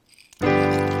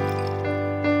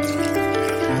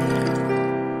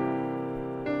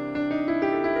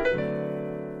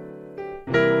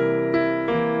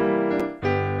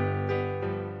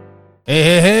Hey,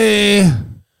 hey, hey.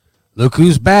 Look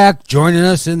who's back joining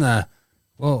us in the...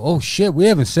 Well, oh, shit. We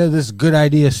haven't said this is a good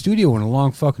idea studio in a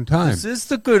long fucking time. This is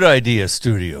the Good Idea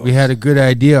Studio. We had a good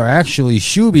idea. Or actually,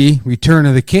 Shuby, Return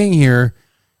of the King here,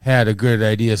 had a good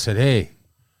idea. Said, hey,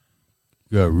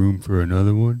 you got room for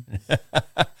another one?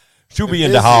 Shuby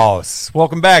in the house.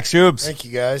 Welcome back, Shubes. Thank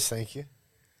you, guys. Thank you.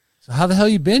 So how the hell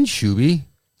you been, Shuby?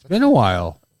 It's been a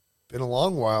while. Been a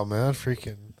long while, man.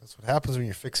 Freaking. That's what happens when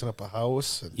you're fixing up a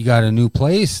house. And, You got a new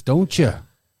place, don't you?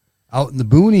 Out in the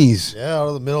boonies. yeah, out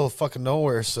of the middle of fucking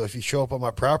nowhere. So if you show up on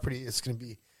my property, it's going to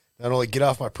be not only get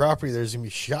off my property, there's going to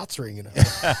be shots ringing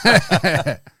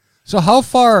out. So how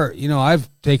far, I've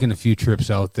taken a few trips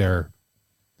out there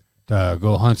to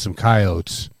go hunt some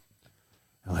coyotes.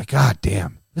 I'm like, God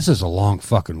damn, this is a long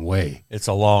fucking way. It's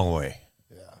a long way.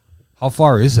 How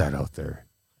far is that out there?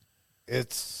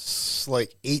 It's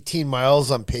like 18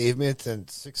 miles on pavement and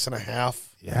 6.5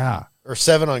 Yeah, or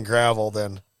 7 on gravel.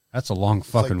 Then that's a long like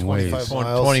fucking 25 ways.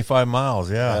 miles. 25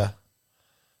 miles, yeah.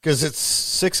 Because it's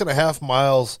 6.5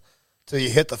 miles till you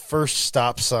hit the first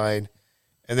stop sign,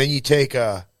 and then you take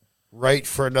a right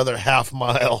for another half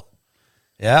mile.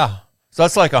 Yeah. So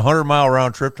that's like a 100-mile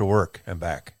round trip to work and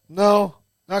back. No,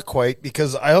 not quite,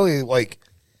 because I only like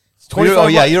it's Oh,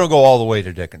 25 yeah, you don't go all the way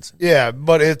to Dickinson. Yeah,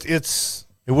 but it's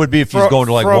It would be if you're going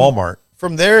to like Walmart.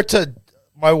 From there to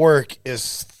my work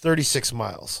is 36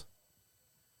 miles.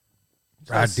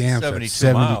 God damn, 72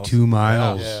 72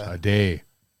 miles Yeah. a day.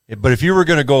 But if you were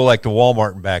going to go like to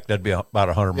Walmart and back, that'd be about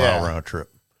a 100-mile Yeah. round trip.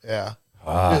 Yeah.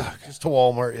 Just to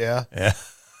Walmart, yeah. Yeah.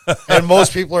 And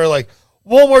most people are like,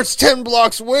 Walmart's 10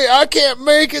 blocks away. I can't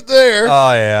make it there.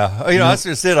 Oh, yeah. That's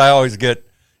just it. I always get,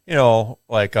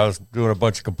 like I was doing a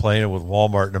bunch of complaining with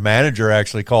Walmart, and the manager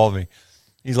actually called me.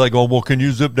 He's like, oh, well, can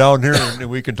you zip down here and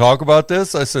we can talk about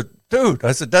this? I said, dude,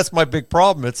 that's my big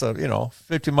problem. It's a,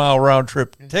 50-mile round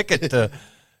trip ticket to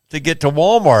get to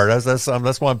Walmart.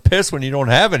 That's why I'm pissed when you don't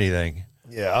have anything.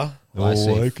 Yeah.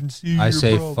 Well, I can see I your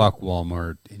say problem. fuck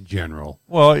Walmart in general.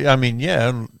 Well, I mean,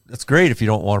 yeah, it's great if you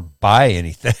don't want to buy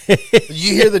anything.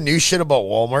 You hear the new shit about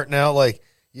Walmart now? Like,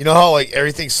 you know how like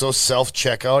everything's so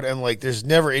self-checkout and like there's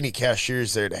never any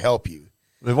cashiers there to help you.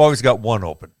 They've always got one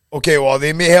open. Okay, well,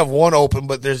 they may have one open,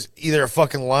 but there's either a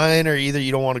fucking line or either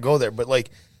you don't want to go there. But, like,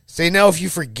 say now if you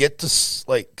forget to,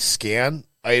 scan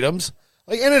items,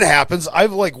 and it happens.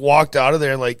 I've, walked out of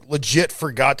there and, legit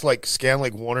forgot to, scan,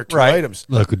 1 or 2 items.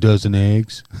 Like a dozen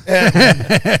eggs.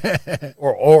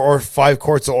 or 5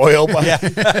 quarts of oil.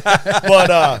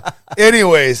 But,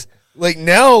 anyways,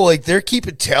 now, they're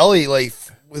keeping tally,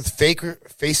 with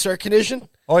face recognition.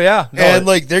 Oh, yeah. No, And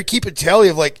they're keeping tally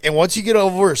of and once you get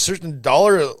over a certain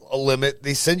dollar limit,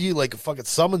 they send you a fucking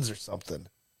summons or something.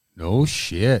 No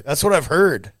shit. That's what I've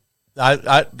heard.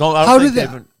 I don't How do think they?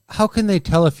 they've- How can they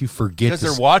tell if you forget? because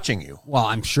they're watching you. Well,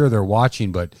 I'm sure they're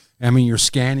watching, but I mean, you're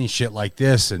scanning shit like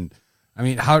this, and I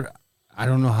mean, how? I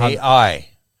don't know how.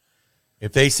 AI.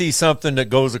 If they see something that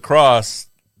goes across,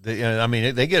 they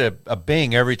get a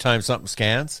bing every time something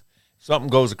scans. If something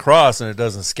goes across and it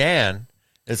doesn't scan,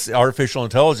 it's artificial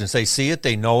intelligence. They see it,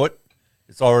 they know it,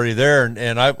 it's already there.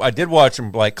 And I did watch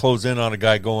them close in on a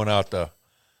guy going out the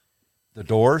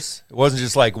doors. It wasn't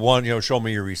just one, show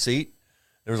me your receipt.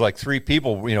 There was 3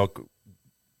 people,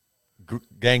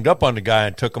 ganged up on the guy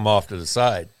and took him off to the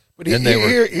side. But And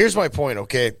here's my point,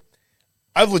 okay?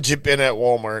 I've legit been at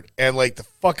Walmart, and, the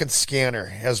fucking scanner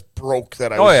has broke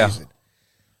that I was using.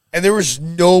 And there was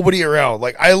nobody around.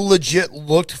 I legit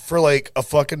looked for, a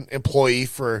fucking employee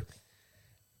for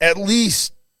at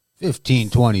least 15,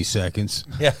 20 seconds.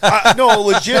 Yeah. no,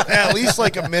 legit, at least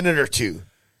a minute or two.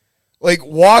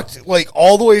 Walked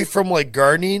all the way from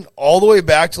gardening all the way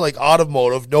back to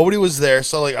automotive. Nobody was there,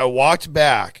 so I walked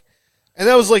back, and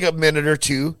that was a minute or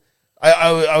two.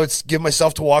 I would give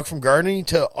myself to walk from gardening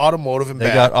to automotive and They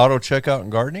back. got auto checkout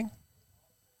and gardening?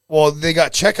 Well, they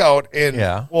got checkout, and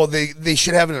Yeah. well, they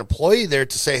should have an employee there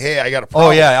to say, "Hey, I got a problem."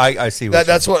 Oh, yeah, I see what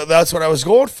that's what I was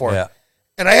going for. Yeah.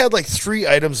 And I had 3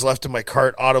 items left in my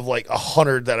cart out of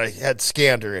 100 that I had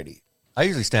scanned already. I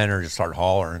usually stand there and just start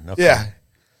hollering. Okay. Yeah.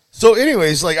 So,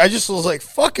 anyways, I just was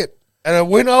fuck it. And I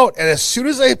went out, and as soon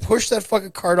as I pushed that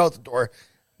fucking cart out the door,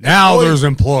 Now there's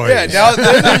employees. yeah, now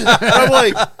I'm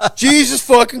like, Jesus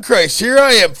fucking Christ, here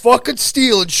I am fucking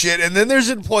stealing shit. And then there's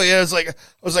an employee. I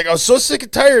was so sick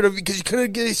and tired of it because you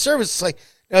couldn't get any service. It's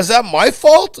now is that my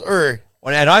fault or?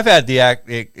 And I've had the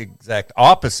exact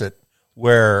opposite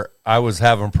where I was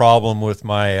having a problem with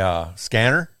my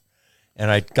scanner, and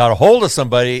I got a hold of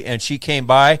somebody, and she came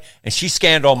by, and she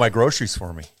scanned all my groceries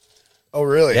for me. Oh,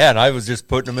 really? Yeah, and I was just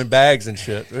putting them in bags and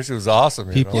shit, which was awesome.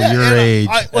 you People know? your and age.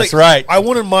 That's right. I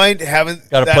wouldn't mind having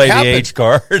Got to that play happen. the age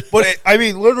card. But I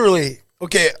mean, literally,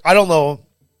 okay, I don't know.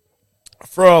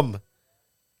 From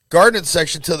garden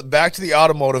section to back to the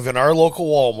automotive in our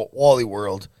local Wally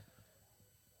World.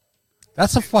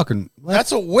 That's a fucking.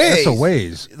 That's a ways. That's a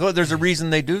ways. Well, there's a reason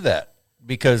they do that,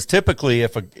 because typically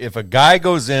if a guy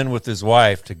goes in with his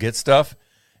wife to get stuff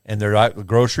and they're out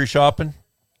grocery shopping,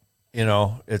 you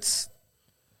know, it's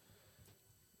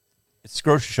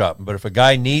grocery shopping. But if a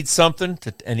guy needs something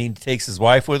and he takes his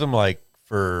wife with him, like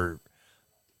for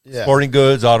sporting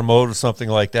goods, automotive, something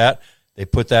like that, they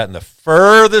put that in the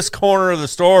furthest corner of the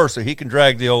store so he can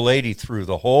drag the old lady through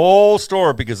the whole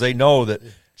store, because they know that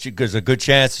there's a good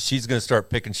chance that she's going to start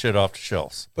picking shit off the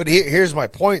shelves. But here's my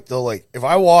point, though. Like, if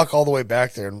I walk all the way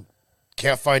back there and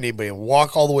can't find anybody, and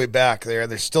walk all the way back there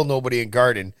and there's still nobody in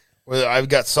garden, where I've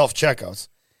got self-checkouts,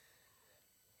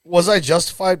 was I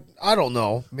justified? I don't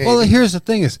know. Maybe. Well, here's the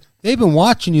thing: is they've been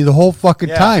watching you the whole fucking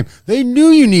Yeah. time. They knew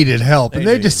you needed help, and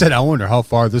They they knew just said, "I wonder how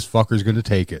far this fucker's going to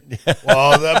take it."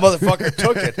 Well, that motherfucker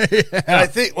took it. And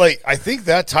I think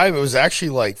that time it was actually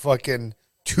like fucking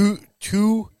two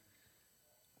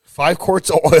 5 quarts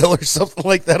of oil or something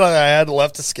like that I had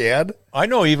left to scan. I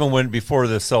know even when before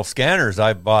the self-scanners,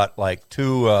 I bought like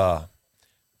 2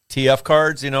 TF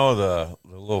cards, you know, the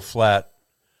little flat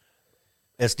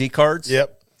SD cards.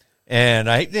 Yep. And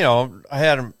I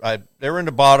had them. They were in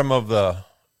the bottom of the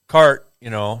cart. You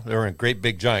know, they were in great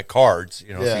big giant cards.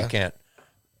 You know, so Yeah. you can't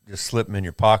just slip them in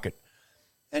your pocket.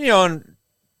 And and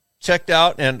checked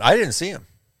out, and I didn't see them.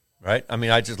 Right? I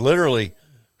mean, I just literally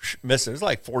missed it. It was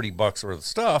like $40 worth of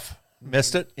stuff.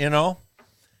 Missed it. You know,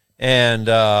 and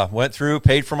went through,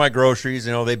 paid for my groceries.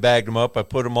 You know, they bagged them up. I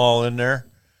put them all in there.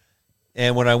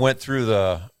 And when I went through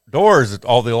the doors,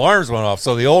 all the alarms went off.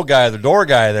 So the old guy, the door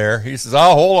guy there, he says,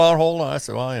 "Oh, hold on." I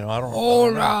said, "Well, I don't know."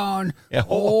 Hold on. Yeah,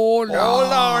 hold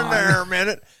on there a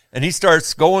minute. And he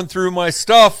starts going through my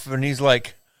stuff, and he's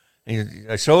like,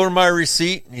 I showed him my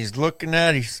receipt, and he's looking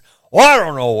at it. He's, "Well, I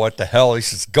don't know what the hell." He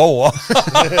says, "Go on."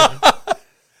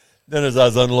 Then as I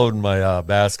was unloading my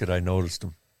basket, I noticed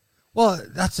him. Well,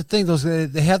 that's the thing.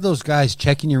 They have those guys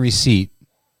checking your receipt.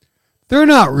 They're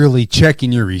not really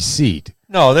checking your receipt.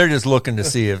 No, they're just looking to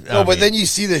see if. No, but then you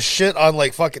see this shit on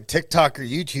like fucking TikTok or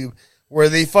YouTube where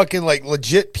they fucking like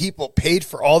legit people paid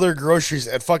for all their groceries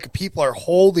and fucking people are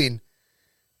holding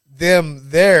them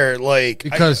there like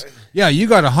Because, you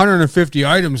got 150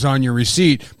 items on your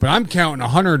receipt, but I'm counting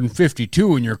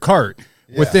 152 in your cart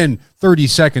within 30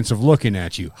 seconds of looking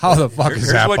at you. How the fuck is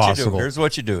that possible? Here's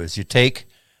what you do: is you take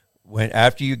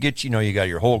after you get, you got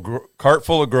your whole cart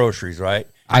full of groceries, right?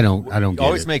 I don't get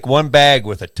Always it. make one bag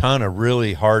with a ton of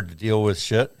really hard to deal with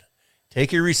shit.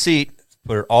 Take your receipt,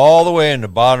 put it all the way in the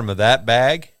bottom of that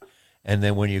bag, and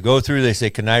then when you go through, they say,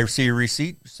 "Can I see your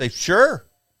receipt?" You say, "Sure."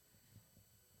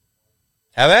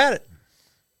 Have at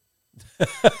it.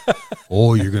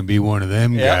 Oh, you're going to be one of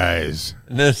them Yeah. guys.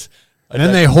 And this, And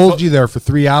then they hold you there for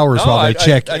 3 hours No, while they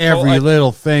check I told- every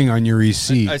little thing on your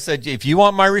receipt. I said, "If you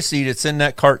want my receipt, it's in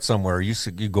that cart somewhere. You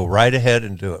go right ahead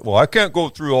and do it." "Well, I can't go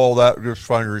through all that just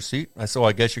find a receipt." I said, "Well,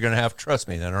 I guess you're going to have to trust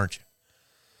me then, aren't you?"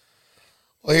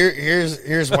 well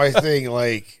here's my thing,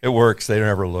 like It works. They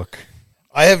never look.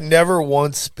 I have never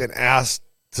once been asked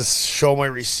to show my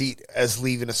receipt as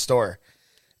leaving a store.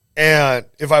 And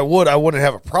if I wouldn't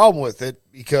have a problem with it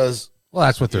because Well,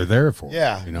 that's what they're there for.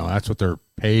 Yeah. That's what they're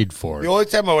paid for. the only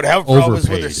time I would have a problem is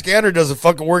when their Overpaid. scanner doesn't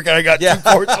fucking work and I got 2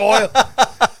 quarts of oil.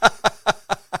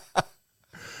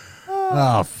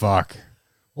 Oh, fuck.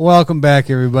 Welcome back,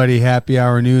 everybody. Happy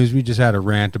Hour News. We just had a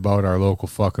rant about our local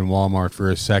fucking Walmart for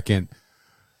a second.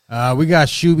 We got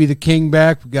Shuby the King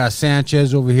back. We got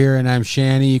Sanchez over here, and I'm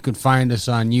Shanny. You can find us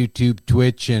on YouTube,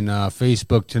 Twitch, and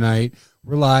Facebook tonight.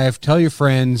 We're live. Tell your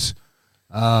friends.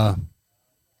 I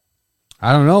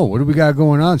don't know. What do we got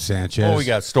going on, Sanchez? Oh, we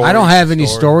got stories. I don't have any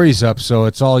stories up, so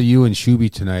it's all you and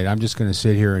Shuby tonight. I'm just going to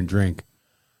sit here and drink.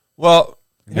 Well,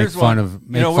 Make here's fun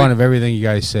one. of everything you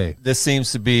guys say. This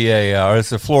seems to be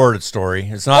it's a Florida story.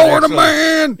 It's not Florida actually-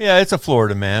 man! Yeah, it's a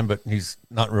Florida man, but he's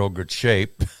not in real good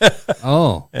shape.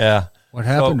 Oh. Yeah. What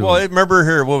happened to Well, him? remember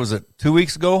here, what was it, 2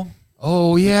 weeks ago?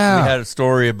 Oh, We yeah. had a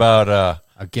story about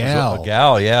A gal. A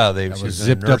gal, yeah. That She was was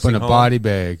zipped up in a nursing home. body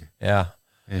bag, Yeah.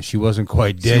 and she wasn't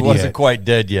quite dead She wasn't yet. quite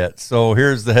dead yet. So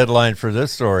here's the headline for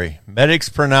this story. Medics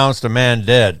pronounced a man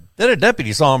dead. Then a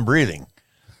deputy saw him breathing.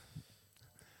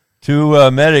 2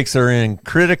 medics are in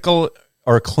critical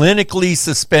or clinically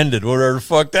suspended, whatever the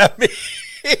fuck that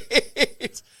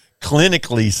means.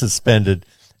 Clinically suspended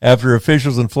after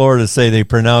officials in Florida say they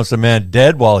pronounced a man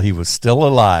dead while he was still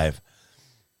alive.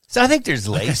 So I think there's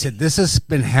Like I lazy. said, this has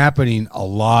been happening a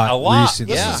lot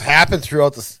recently. This has happened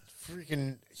throughout the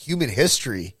freaking human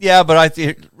history. Yeah, but I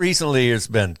think recently it's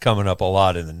been coming up a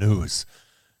lot in the news.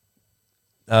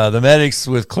 The medics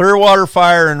with Clearwater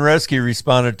Fire and Rescue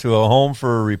responded to a home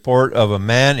for a report of a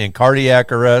man in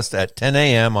cardiac arrest at 10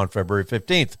 a.m. on February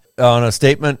 15th. On a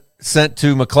statement sent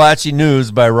to McClatchy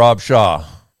News by Rob Shaw.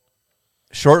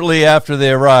 Shortly after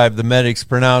they arrived, the medics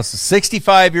pronounced a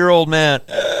 65-year-old man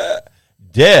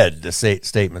dead, the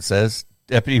statement says.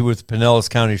 Deputy with Pinellas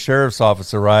County Sheriff's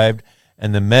Office arrived,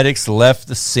 and the medics left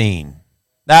the scene.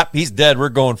 He's dead. We're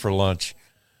going for lunch.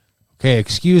 Okay,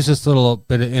 excuse this little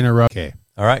bit of interrupt. Okay.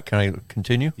 All right, can I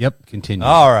continue? Yep, continue.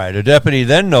 All right. A deputy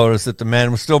then noticed that the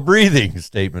man was still breathing, the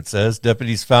statement says.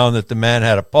 Deputies found that the man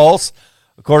had a pulse,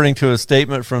 according to a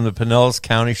statement from the Pinellas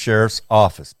County Sheriff's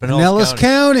Office. Pinellas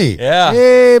County. Yeah.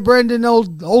 Hey, Brendan,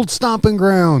 old stomping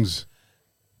grounds.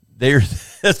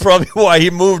 That's probably why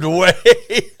he moved away.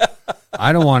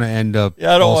 I don't want to end up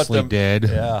Yeah, I don't want falsely them dead.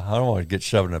 Yeah, I don't want to get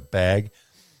shoved in a bag.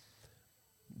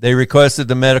 They requested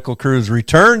the medical crews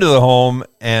return to the home,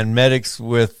 and medics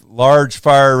with large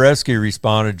fire rescue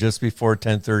responded just before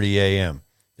 10:30 a.m.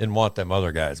 Didn't want them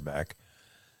other guys back.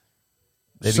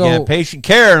 They began patient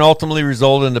care and ultimately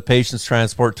resulted in the patient's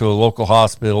transport to a local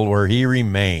hospital where he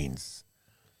remains.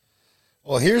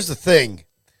 Well, here's the thing.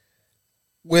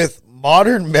 With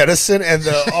modern medicine and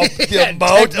the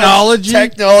amount of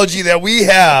technology that we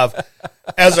have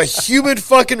as a human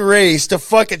fucking race to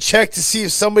fucking check to see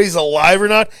if somebody's alive or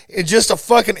not in just a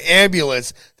fucking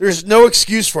ambulance, there's no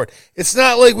excuse for it. It's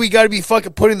not like we got to be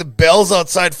fucking putting the bells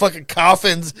outside fucking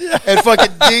coffins and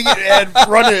fucking and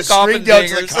running a string down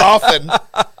to the coffin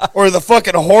or the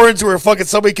fucking horns where fucking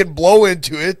somebody can blow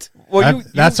into it. Well,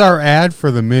 that's our ad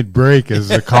for the mid-break is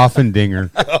the coffin dinger.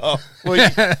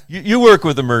 Well, you work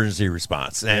with emergency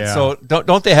response, and so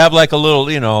don't they have like a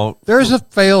little, There's a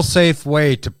fail-safe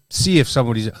way to see if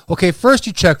somebody's... Okay, first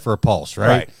you check for a pulse,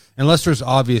 right? Unless there's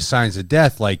obvious signs of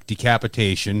death like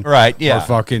decapitation. Right, yeah. Or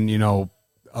fucking,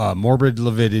 morbid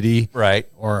lividity. Right.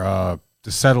 Or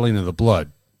the settling of the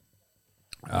blood.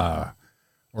 Or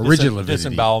rigid lividity.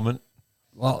 Disembowelment.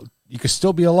 Well... You could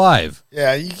still be alive.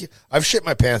 Yeah, I've shit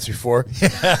my pants before.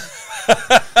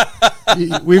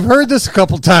 We've heard this a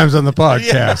couple times on the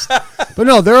podcast. Yeah. But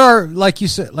no, there are, like I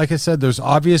said, there's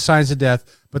obvious signs of death.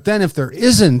 But then if there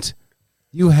isn't,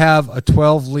 you have a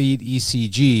 12-lead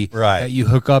ECG that you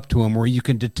hook up to them where you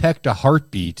can detect a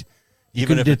heartbeat.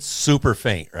 Even if it's super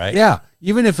faint, right? Yeah,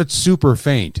 even if it's super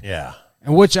faint. Yeah.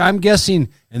 And which I'm guessing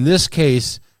in this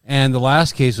case... And the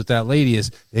last case with that lady is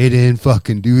they didn't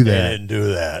fucking do that. They didn't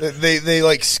do that. They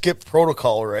like skipped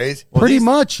protocol, right? Well, Pretty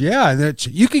much, yeah.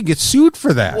 You could get sued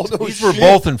for that. Well, no these were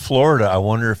both in Florida. I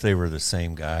wonder if they were the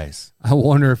same guys. I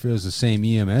wonder if it was the same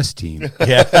EMS team.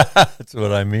 Yeah, that's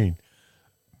what I mean.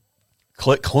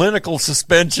 Clinical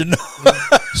suspension.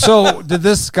 So did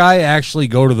this guy actually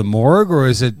go to the morgue, or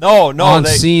is it no? On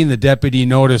scene, the deputy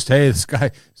noticed, hey, this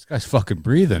guy's fucking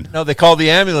breathing. No, they called the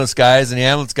ambulance guys, and the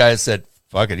ambulance guys said,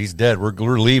 fuck it, he's dead. We're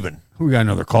leaving. We got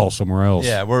another call somewhere else.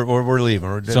 Yeah, we're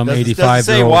leaving. Some 85-year-old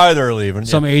say why they're leaving.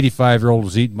 Some 85-year-old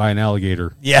was eaten by an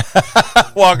alligator. Yeah,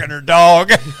 walking her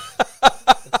dog.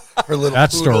 Her little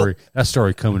poodle. That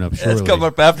story coming up shortly. It's coming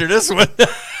up after this one.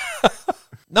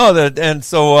 No, and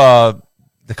so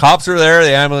the cops are there,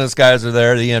 the ambulance guys are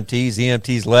there, the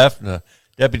EMTs left, and the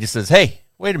deputy says, "Hey,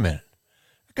 wait a minute,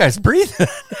 that guy's breathing."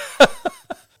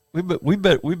 We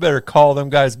better call them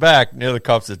guys back. And the other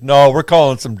cop says, "No, we're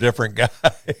calling some different guy."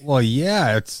 Well,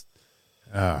 yeah, it's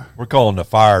we're calling the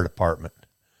fire department.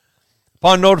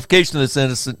 Upon notification of this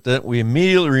incident, we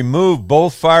immediately removed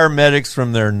both fire medics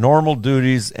from their normal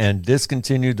duties and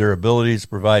discontinued their abilities to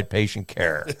provide patient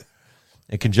care.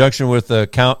 In conjunction with the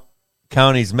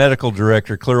county's medical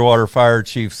director, Clearwater Fire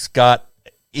Chief Scott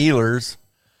Ehlers,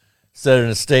 said in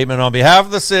a statement, on behalf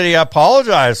of the city, I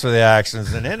apologize for the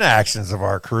actions and inactions of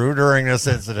our crew during this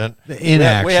incident.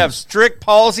 We have strict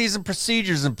policies and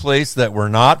procedures in place that were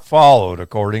not followed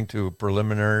according to a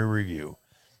preliminary review.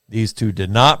 These two did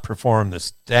not perform the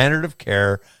standard of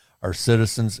care our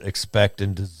citizens expect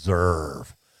and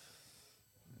deserve.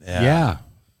 Yeah.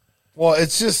 Well,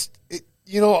 it's just,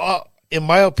 in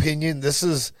my opinion, this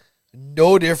is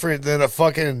no different than a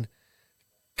fucking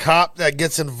cop that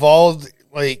gets involved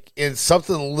like in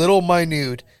something little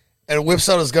minute and whips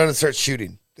out his gun and starts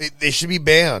shooting. They should be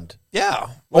banned. Yeah.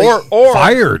 Like, or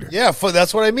fired. Yeah,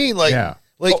 that's what I mean.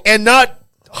 And not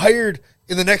hired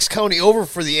in the next county over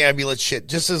for the ambulance shit,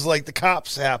 just as like the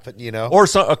cops happen, Or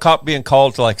a cop being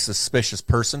called to like suspicious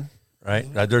person, right?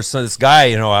 Mm-hmm. There's this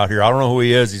guy, out here. I don't know who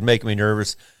he is. He's making me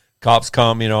nervous. Cops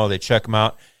come, they check him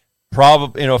out.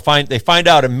 probably, they find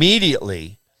out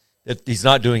immediately that he's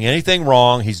not doing anything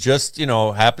wrong. He's just,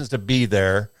 happens to be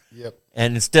there. Yep.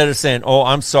 And instead of saying, "Oh,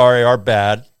 I'm sorry, our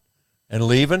bad," and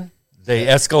leaving, they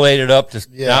escalate it up to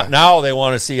now they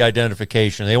want to see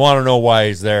identification. They want to know why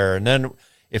he's there. And then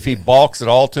if he balks at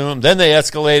all to them, then they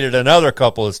escalated another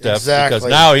couple of steps because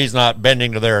now he's not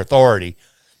bending to their authority.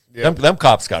 Yep. Them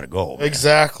cops got to go. Man.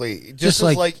 Exactly. Just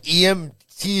as like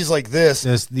EMTs like this.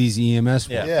 These EMS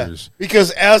workers. Yeah.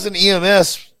 Because as an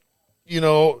EMS,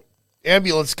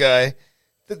 ambulance guy,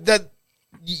 that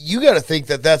you got to think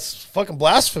that that's fucking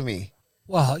blasphemy.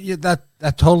 Well, that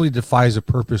totally defies the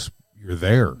purpose you're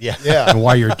there. Yeah. And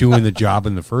why you're doing the job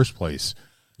in the first place.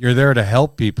 You're there to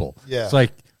help people. Yeah. It's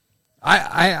like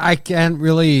I can't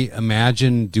really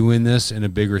imagine doing this in a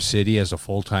bigger city as a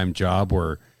full-time job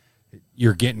where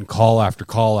you're getting call after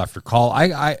call after call.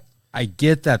 I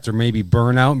get that there may be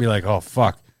burnout and be like, oh,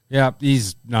 fuck. Yeah,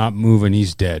 he's not moving.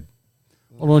 He's dead.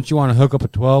 Well, don't you want to hook up a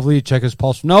 12 lead, check his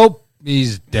pulse? Nope,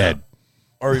 he's dead. Yeah.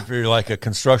 Or if you're like a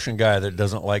construction guy that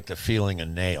doesn't like the feeling of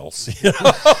nails. Yeah,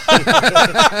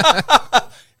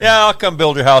 I'll come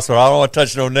build your house, but I don't want to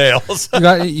touch no nails.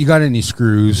 You got any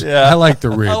screws? Yeah. I like the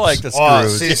ribs. I like the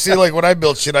screws. See, like when I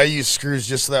build shit, I use screws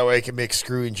just so that way I can make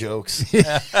screwing jokes.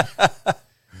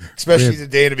 Especially to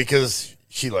Dana because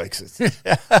she likes it.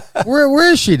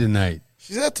 Where is she tonight?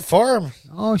 She's at the farm.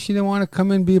 Oh, she didn't want to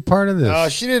come in and be a part of this. No,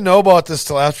 she didn't know about this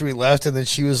till after we left, and then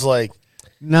she was like,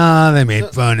 "Nah, they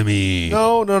made fun of me."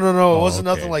 No. It wasn't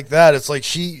nothing like that. It's like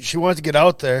she wanted to get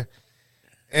out there,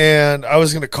 and I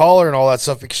was going to call her and all that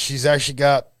stuff because she's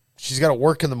got to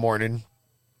work in the morning.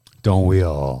 Don't we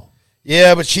all?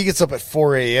 Yeah, but she gets up at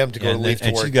 4 a.m. to leave to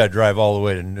work. And she's got to drive all the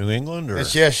way to New England? Or?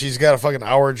 She's got a fucking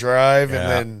hour drive, and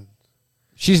then...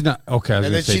 She's not... Okay, and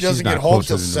then she doesn't get home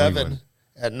till 7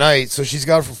 at night, so she's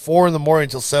got from 4 in the morning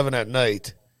till 7 at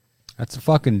night. That's a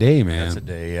fucking day, man. That's a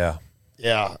day, yeah.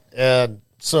 Yeah, and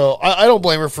so I don't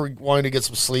blame her for wanting to get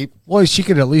some sleep. Well, she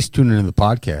could at least tune into the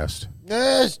podcast.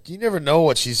 You never know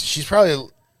what she's probably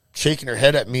shaking her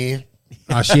head at me.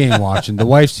 She ain't watching. The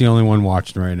wife's the only one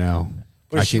watching right now.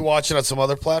 But is she watching on some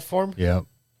other platform? Yep.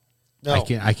 No.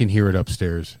 I can hear it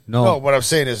upstairs. No, what I'm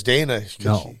saying is Dana.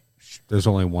 No, there's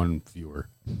only one viewer.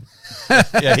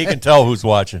 Yeah, he can tell who's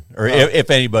watching, or if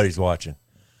anybody's watching.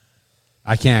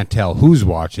 I can't tell who's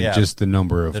watching, just the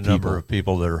number of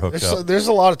people that are hooked up. There's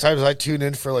a lot of times I tune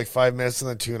in for like 5 minutes and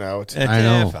then tune out. I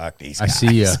know. Fuck these I guys.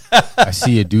 see you. I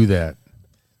see you do that.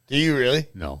 Do you really?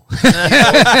 No. Do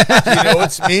you know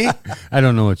it's me? I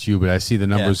don't know it's you, but I see the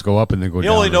numbers go up and then go down. He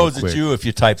only knows it's you if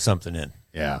you type something in.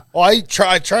 Yeah. Well, I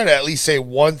try to at least say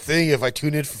one thing if I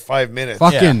tune in for 5 minutes.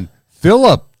 Fucking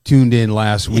Philip tuned in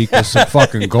last week with some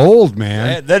fucking gold,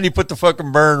 man. And then he put the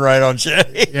fucking burn right on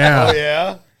Shay. Yeah. Oh,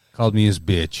 yeah? Called me his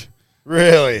bitch.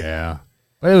 Really? Yeah.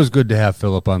 But it was good to have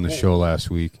Philip on the show last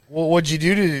week. Well, what'd you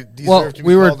do to deserve to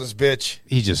be called this bitch?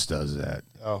 He just does that.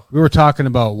 Oh. We were talking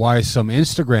about why some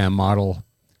Instagram model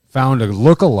found a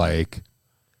lookalike,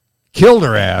 killed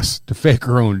her ass to fake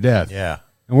her own death. Yeah.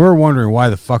 And we're wondering why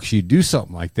the fuck she'd do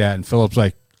something like that. And Philip's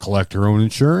like, collect her own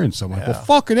insurance. I'm like, well,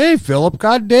 fucking A, Philip,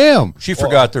 goddamn. She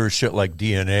forgot there was shit like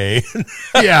DNA.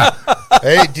 Yeah.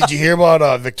 Hey, did you hear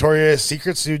about Victoria's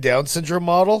Secret's new Down syndrome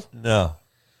model? No.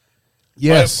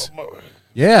 Yes.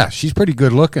 Yeah, she's pretty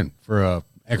good looking for a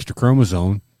extra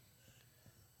chromosome.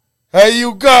 Hey,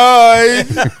 you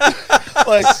guys!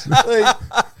 like,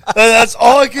 that's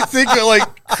all I could think of. Like,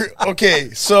 okay,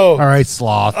 so all right,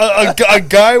 sloth. A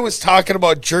guy was talking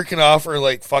about jerking off or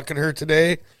like fucking her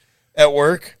today at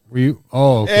work. Were you?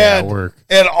 Oh, okay, at work.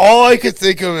 And all I could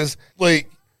think of is like,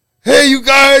 "Hey, you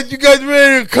guys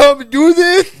ready to come and do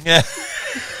this?" Yeah.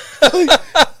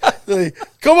 like,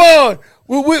 come on.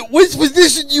 Which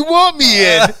position you want me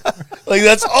in? Like,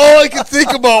 that's all I can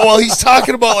think about while he's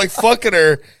talking about like fucking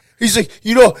her. He's like,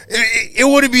 it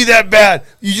wouldn't be that bad.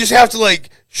 You just have to like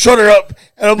shut her up.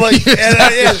 And I'm like,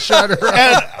 shut her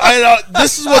up. And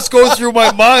this is what's going through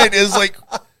my mind is like,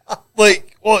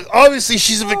 well, obviously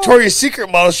she's a Victoria's Secret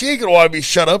model. She ain't gonna want to be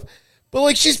shut up, but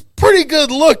like she's pretty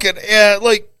good looking. And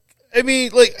like, I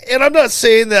mean, like, and I'm not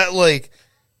saying that like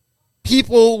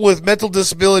people with mental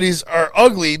disabilities are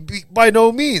ugly by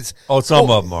no means. Oh, some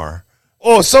of them are.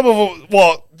 Oh, some of them.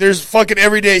 Well, there's fucking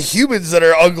everyday humans that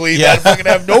are ugly that fucking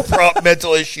have no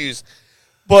mental issues.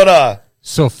 But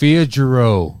Sophia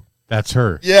Giroux, that's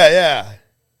her. Yeah.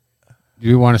 Do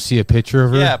you want to see a picture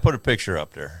of her? Yeah, put a picture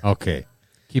up there. Okay,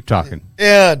 keep talking.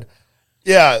 And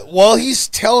yeah, while he's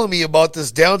telling me about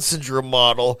this Down syndrome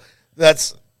model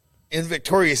that's in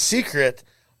Victoria's Secret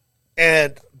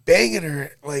and banging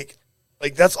her, like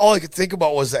that's all I could think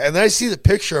about was that. And then I see the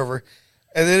picture of her,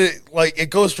 And then it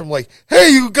goes from like, hey,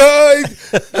 you guys,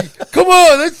 come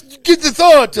on, let's get this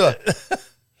on, to,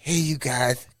 hey, you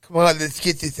guys, come on, let's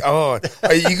get this on.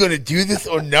 Are you going to do this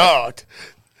or not?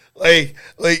 Like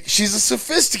she's a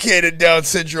sophisticated Down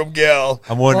syndrome gal.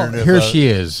 I'm wondering if Here she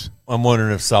is. I'm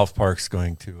wondering if South Park's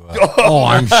going to. Oh,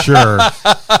 I'm sure.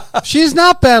 She's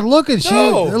not bad looking.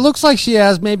 No. It looks like she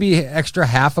has maybe extra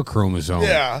half a chromosome.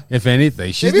 Yeah. If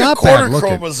anything, she's Maybe not a quarter bad looking.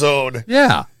 chromosome.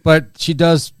 Yeah, but she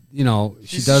does. You know,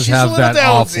 she does she's a have little that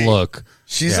off downsy. look.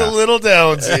 She's Yeah. a little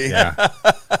downsy. Yeah.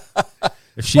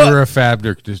 If she were a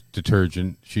fabric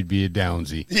detergent, she'd be a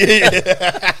downsy.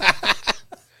 Yeah.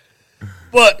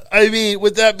 But I mean,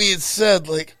 with that being said,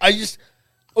 like I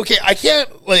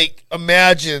can't like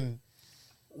imagine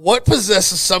what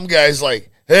possesses some guys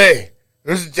like, hey,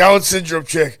 there's a Down syndrome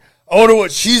chick. I wonder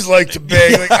what she's like to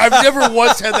bang. Like I've never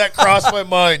once had that cross my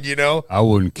mind, you know? I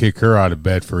wouldn't kick her out of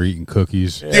bed for eating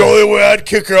cookies. The only way I'd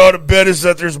kick her out of bed is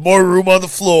that there's more room on the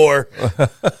floor.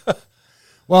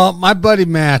 Well, my buddy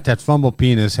Matt at Fumble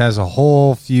Penis has a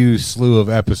whole slew of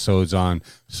episodes on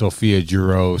Sophia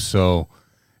Giroux. So,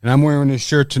 and I'm wearing this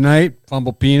shirt tonight,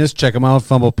 Fumble Penis. Check him out,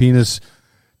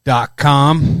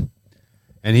 fumblepenis.com.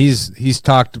 And he's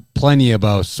talked plenty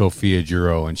about Sophia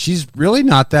Giroux, and she's really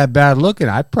not that bad looking.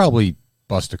 I'd probably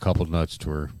bust a couple nuts to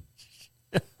her.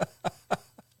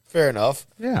 Fair enough.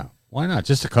 Yeah, why not?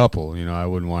 Just a couple. You know, I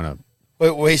wouldn't want to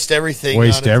Waste everything.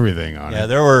 waste on it. everything on Yeah, it.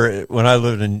 there were, when I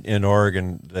lived in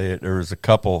Oregon, there was a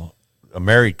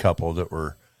married couple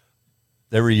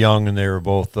they were young and they were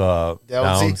both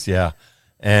Downs, yeah,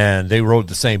 and they rode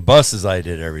the same bus as I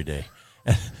did every day.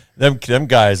 them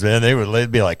guys, man,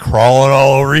 they'd be like crawling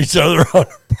all over each other.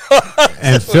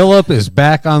 And Philip is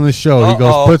back on the show. He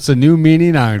goes, puts a new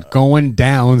meaning on going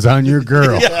downs on your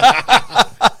girl.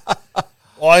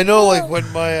 Well, I know, like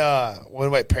when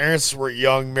my parents were a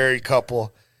young married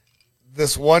couple,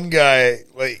 this one guy,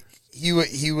 like he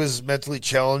was mentally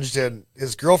challenged, and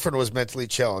his girlfriend was mentally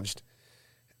challenged.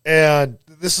 And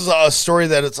this is a story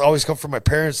that it's always come from my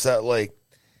parents that like,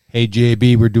 Hey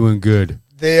JB, we're doing good.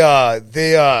 they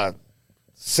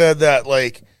said that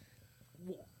like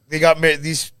they got married.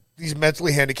 These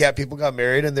mentally handicapped people got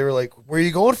married, and they were like, "Where are you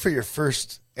going for your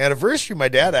first anniversary?" My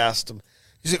dad asked him.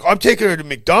 He's like, "I'm taking her to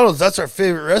McDonald's. That's our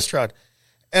favorite restaurant."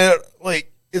 And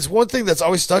like, it's one thing that's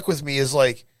always stuck with me is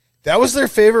like that was their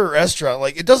favorite restaurant.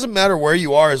 Like, it doesn't matter where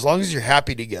you are as long as you're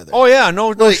happy together. Oh yeah, no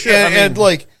like, shit.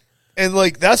 and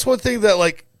like that's one thing that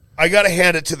like I gotta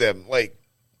hand it to them. Like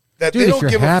that Dude, they if don't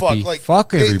you're give happy, a fuck. Like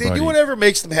fuck they everybody. do whatever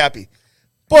makes them happy.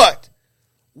 But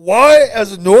why,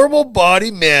 as a normal body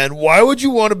man, why would you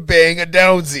want to bang a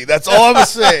downsy? That's all I'm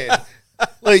saying.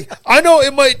 Like, I know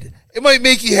it might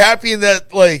make you happy in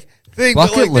that like thing,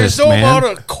 Bucket but like list, there's no man.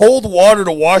 amount of cold water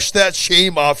to wash that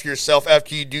shame off yourself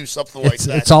after you do something like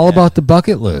that. It's all about the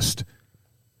bucket list.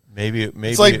 maybe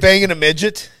It's like banging a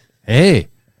midget. Hey,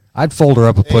 I'd fold her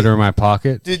up and put her in my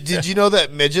pocket. Did you know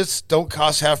that midgets don't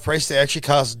cost half price? They actually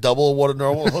cost double what a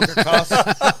normal hooker costs.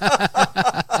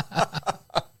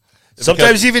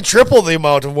 Sometimes even triple the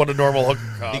amount of what a normal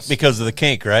hooker costs. because of the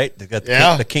kink, right? They got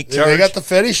the kink They charge. got the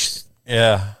fetish.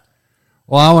 Yeah.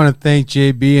 Well, I want to thank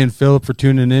JB and Philip for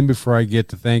tuning in before I get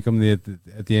to thank them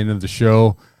at the end of the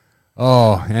show.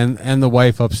 Oh, and the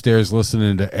wife upstairs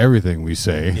listening to everything we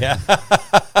say. Yeah.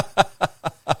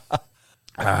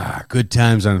 Good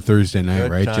times on a Thursday night,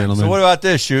 Good right, time. gentlemen? So what about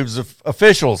this, Shubes?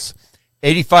 Officials,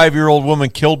 85-year-old woman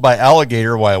killed by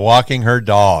alligator while walking her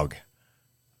dog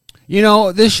You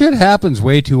know, this shit happens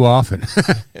way too often.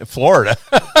 in Florida.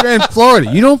 In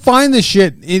Florida, you don't find this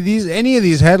shit in any of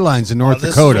these headlines in North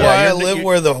This Dakota. is why I you're- live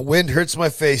where the wind hurts my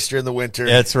face during the winter.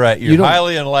 That's right. You You're don't-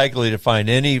 highly unlikely to find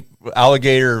any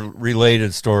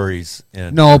alligator-related stories.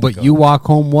 No, but you walk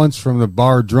home once from the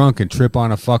bar drunk and trip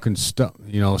on a fucking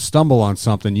stumble on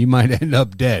something, you might end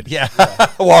up dead. Yeah,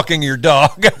 walking your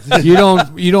dog. You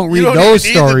don't read don't those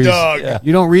even need the stories. dog. Yeah.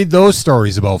 You don't read those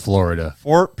stories about Florida.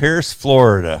 Fort Pierce,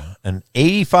 Florida. An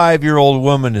 85-year-old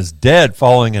woman is dead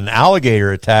following an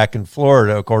alligator attack in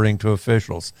Florida, according to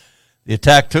officials. The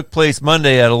attack took place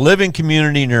Monday at a living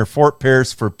community near Fort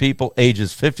Pierce for people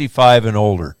ages 55 and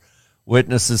older.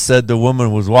 Witnesses said the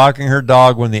woman was walking her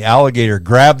dog when the alligator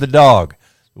grabbed the dog.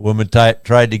 The woman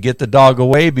tried to get the dog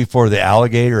away before the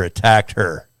alligator attacked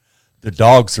her. The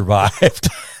dog survived.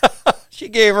 She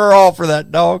gave her all for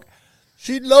that dog.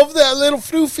 She loved that little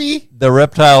floofy. The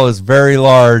reptile is very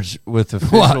large, with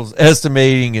officials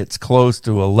estimating it's close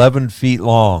to 11 feet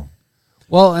long.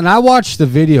 Well, and I watched the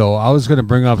video. I was going to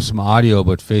bring up some audio,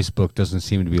 but Facebook doesn't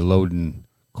seem to be loading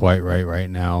quite right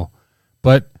now.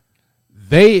 But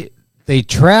they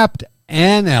trapped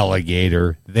an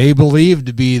alligator they believed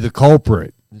to be the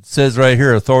culprit. It says right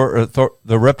here, the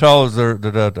reptile is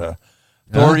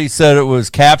authority said it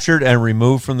was captured and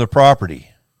removed from the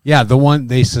property. Yeah, the one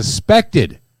they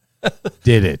suspected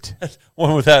did it.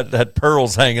 One with that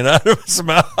pearls hanging out of its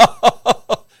mouth.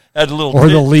 Had a little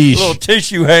the leash. little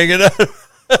tissue hanging out.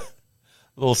 A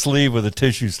little sleeve with a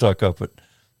tissue stuck up it.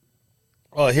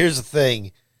 Well, here's the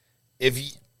thing.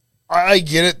 I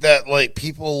get it that like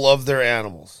people love their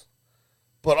animals.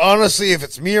 But honestly, if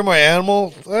it's me or my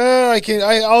animal,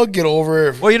 I'll get over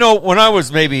it. Well, you know, when I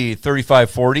was maybe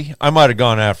 35, 40, I might have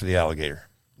gone after the alligator.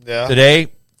 Yeah. Today,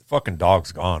 the fucking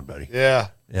dog's gone, buddy. Yeah.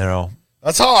 You know.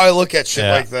 That's how I look at shit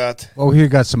like that. Oh, here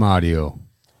got some audio.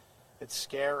 It's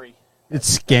scary. It's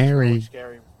scary. Really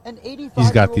scary. An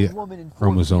He's got the 85-year-old woman in Fort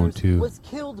chromosome Pierce too. was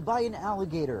killed by an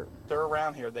alligator. They're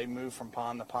around here. They move from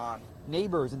pond to pond.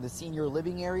 Neighbors in the senior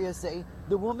living area say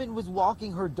the woman was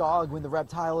walking her dog when the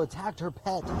reptile attacked her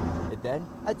pet. It then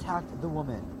attacked the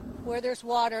woman. Where there's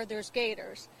water, there's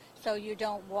gators. So you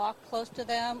don't walk close to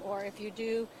them, or if you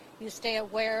do, you stay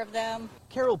aware of them.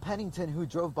 Carol Pennington, who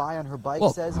drove by on her bike,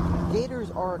 Well- says gators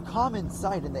are a common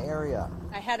sight in the area.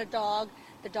 I had a dog.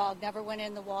 The dog never went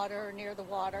in the water or near the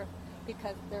water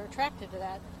because they're attracted to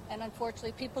that. And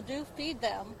unfortunately, people do feed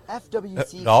them.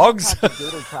 FWC Dogs?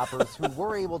 contacted gator trappers who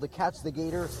were able to catch the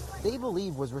gator they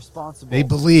believe was responsible. They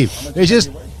believe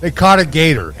they caught a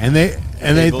gator and they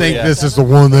believe- think yeah. this is the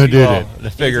one that did it. They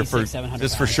figure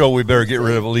just for show, we better get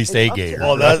rid of at least a It's up to gator.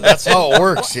 them Well, that's how it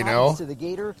works, what you happens know. to the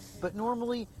gator, but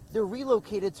normally they're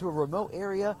relocated to a remote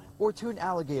area or to an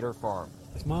alligator farm.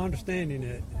 It's my understanding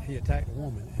that he attacked a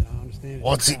woman, and I understand.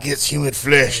 Once it gets human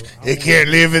flesh, it can't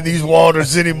live in these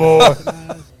waters anymore.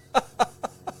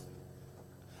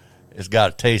 It's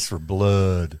got a taste for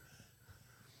blood.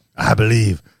 I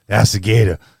believe that's a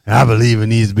gator. I believe it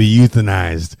needs to be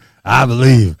euthanized. I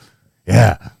believe.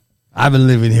 Yeah. I've been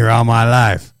living here all my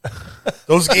life.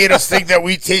 Those gators think that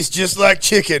we taste just like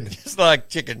chicken. It's like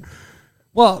chicken.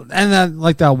 Well, and then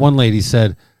like that one lady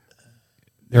said,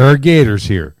 there are gators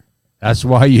here. That's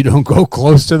why you don't go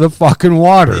close to the fucking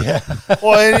water. Yeah.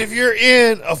 Well, and if you're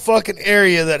in a fucking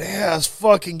area that has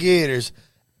fucking gators,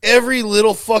 every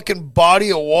little fucking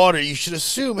body of water you should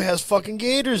assume has fucking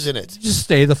gators in it. Just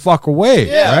stay the fuck away.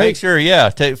 Yeah, right? make sure. Yeah,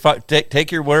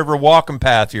 take your whatever walking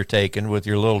path you're taking with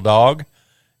your little dog,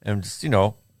 and just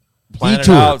plan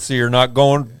Detour. it out so you're not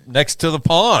going next to the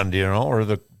pond, or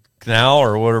the canal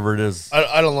or whatever it is.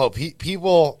 I don't know.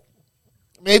 People,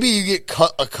 maybe you get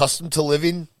accustomed to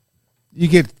living. You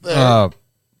get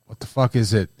what the fuck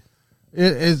is it?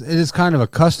 It is kind of a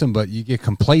custom, but you get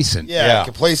complacent. Yeah,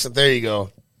 complacent. There you go.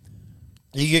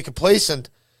 You get complacent,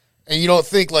 and you don't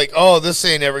think like, oh, this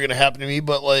ain't ever gonna happen to me.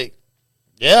 But like,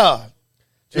 yeah,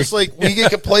 just like we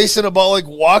get complacent about like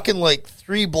walking like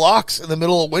 3 blocks in the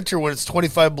middle of winter when it's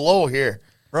 25 below here.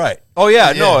 Right. Oh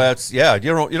yeah. No, Yeah. that's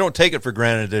You don't take it for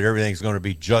granted that everything's going to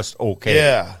be just okay.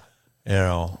 Yeah.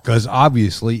 Because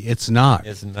obviously it's not.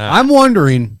 It's not. I'm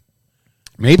wondering,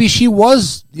 maybe she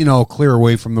was, clear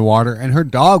away from the water and her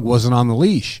dog wasn't on the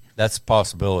leash. That's a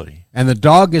possibility. And the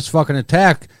dog gets fucking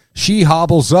attacked. She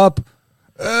hobbles up.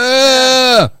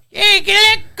 Hey,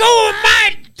 let go of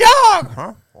my dog!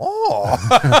 Huh?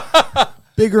 Oh.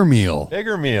 Bigger meal.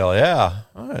 Bigger meal, yeah.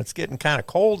 Oh, it's getting kind of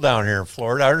cold down here in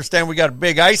Florida. I understand we got a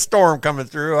big ice storm coming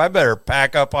through. I better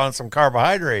pack up on some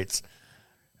carbohydrates.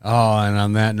 Oh, and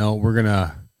on that note, we're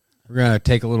gonna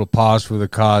take a little pause for the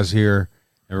cause here,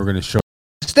 and we're gonna show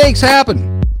mistakes happen,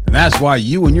 and that's why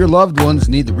you and your loved ones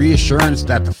need the reassurance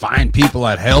that the fine people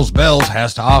at Hell's Bells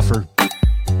has to offer.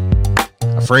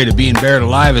 Afraid of being buried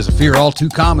alive is a fear all too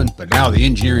common, but now the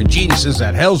engineering geniuses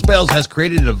at Hell's Bells has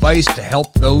created a device to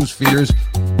help those fears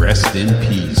rest in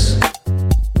peace.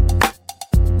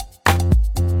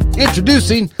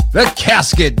 Introducing the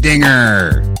Casket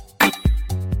Dinger.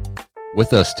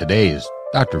 With us today is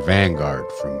Dr. Vanguard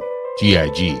from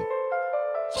GIG.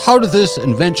 How does this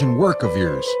invention work of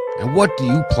yours, and what do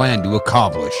you plan to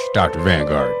accomplish, Dr.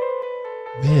 Vanguard?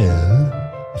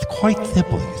 Well, it's quite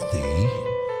simple, you see.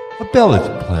 A bell is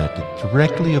planted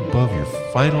directly above your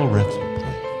final resting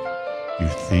place. You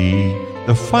see,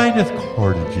 the finest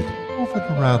cordage is woven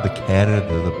around the cannon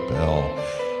of the bell,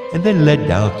 and then led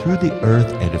down through the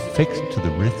earth and affixed to the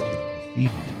wrist of the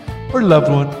decedent, or loved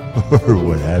one, or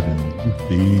what have you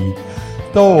see.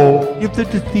 So, if the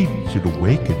decedent should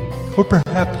awaken, or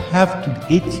perhaps have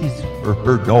to itch his or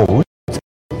her nose,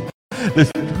 the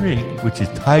string, which is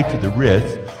tied to the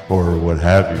wrist, or what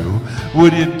have you,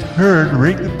 would in turn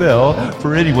ring the bell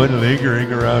for anyone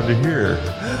lingering around to hear,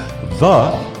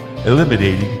 thus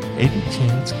eliminating any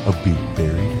chance of being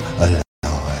buried alive.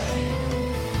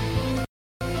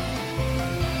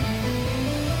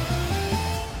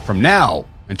 From now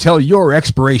Until your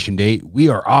expiration date, we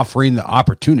are offering the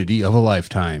opportunity of a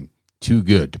lifetime. Too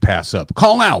good to pass up.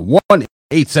 Call now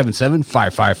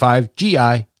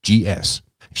 1-877-555-GIGS.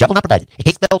 Shovel not provided. A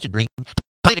case spell should bring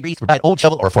 20 degrees to provide old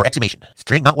shovel or for exhumation.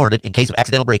 String not warranted in case of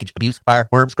accidental breakage, abuse, fire,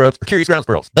 worms, grubs, or curious ground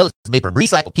squirrels. Bell is made from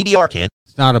recycled PBR can.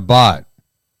 It's not a bot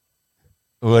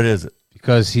What is it?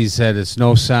 because he said it's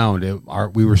no sound.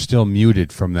 We were still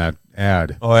muted from that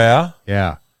ad. Oh, yeah?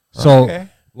 Yeah. So Okay.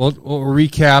 we'll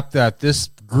recap that this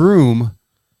groom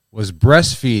was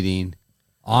breastfeeding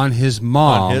on his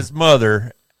mom On his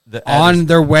mother. on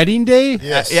their wedding day?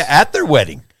 Yes. Yeah, at their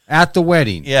wedding. At the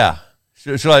wedding. Yeah.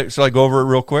 Shall I go over it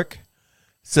real quick?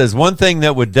 It says one thing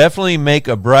that would definitely make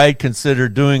a bride consider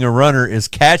doing a runner is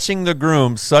catching the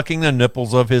groom sucking the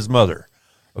nipples of his mother.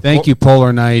 Thank you,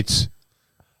 Polar Knights.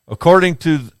 According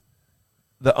to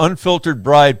the Unfiltered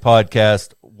Bride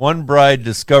podcast, one bride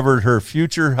discovered her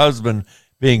future husband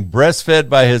being breastfed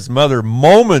by his mother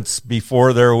moments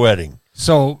before their wedding.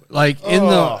 So, like, in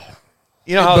the...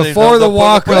 You know how Before the they'll put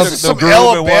walk-up- the Some groom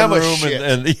Alabama in one room shit.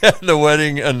 and the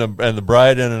wedding and the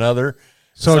bride in another.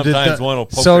 So Sometimes did one will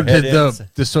poke so her head did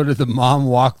in. did the mom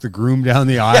walk the groom down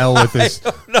the aisle with his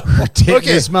her tit in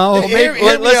Okay. his mouth? Well, Hear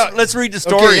me out. Let's read the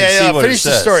story and see what Finish it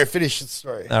the says. story. Finish the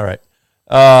story. All right.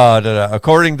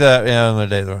 According to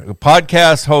the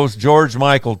podcast host George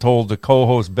Michael told the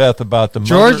co-host Beth about the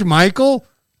George mother, Michael?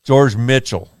 George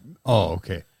Mitchell. Oh,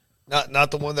 okay.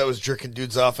 Not the one that was jerking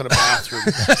dudes off in a bathroom.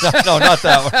 No, not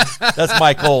that one. That's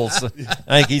Mike Holes. I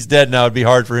think he's dead now. It'd be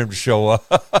hard for him to show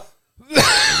up.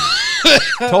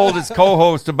 Told his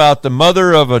co-host about the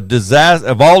mother of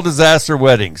all disaster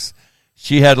weddings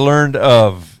she had learned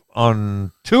of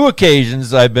on 2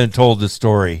 occasions. I've been told the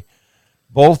story,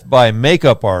 both by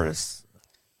makeup artists.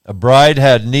 A bride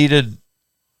had needed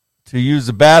to use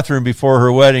the bathroom before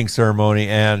her wedding ceremony,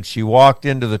 and she walked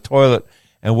into the toilet,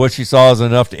 and what she saw was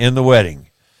enough to end the wedding.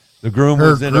 The groom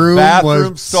Her was in a groom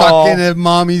bathroom was stall. sucking at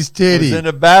mommy's Was titty. in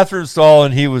a bathroom stall,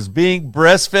 and he was being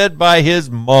breastfed by his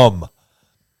mom.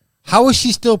 How is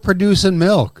she still producing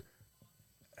milk?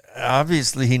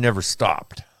 Obviously, he never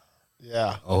stopped.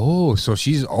 Yeah. Oh, so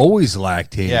she's always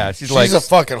lactating. Yeah, she's She's a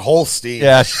fucking Holstein.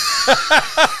 yeah,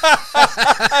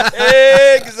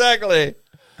 exactly.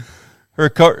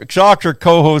 Her shocked her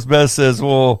co-host Beth says,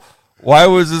 "Well, why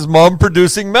was his mom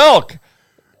producing milk?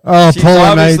 Oh, She's Polar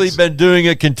obviously Knights. been doing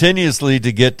it continuously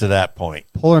to get to that point."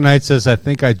 Polar Knight says, I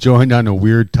think I joined on a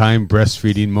weird time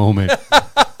breastfeeding moment.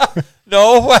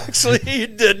 No, actually, he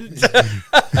didn't.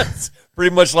 It's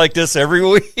pretty much like this every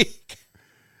week.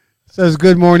 Says,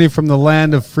 good morning from the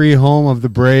land of free home of the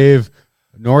brave,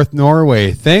 North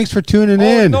Norway. Thanks for tuning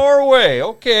in. Norway,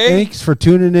 okay. Thanks for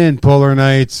tuning in, Polar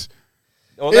Knights.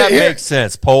 Well, that Here- makes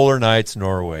sense. Polar Nights,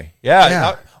 Norway.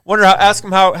 Yeah. Yeah. Ask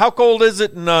him how cold is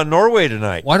it in Norway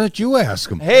tonight? Why don't you ask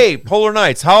him? Hey, Polar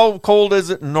Nights, how cold is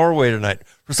it in Norway tonight?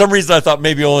 For some reason, I thought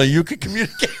maybe only you could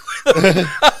communicate with him.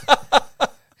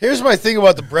 Here's my thing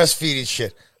about the breastfeeding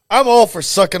shit. I'm all for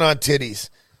sucking on titties,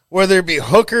 whether it be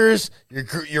hookers,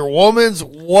 your woman's,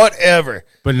 whatever,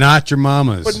 But not your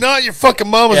mama's. but not your fucking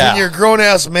mama's Yeah. when you're a grown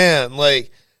ass man.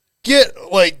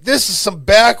 This is some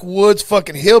backwoods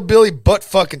fucking hillbilly butt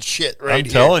fucking shit right I'm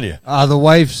here. telling you. The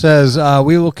wife says,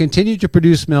 we will continue to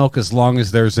produce milk as long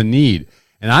as there's a need.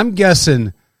 And I'm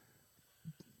guessing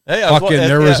Hey, fucking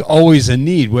there was always a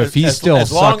need. If he's still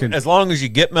sucking. As long as you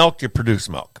get milk, you produce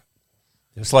milk.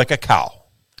 Just like a cow.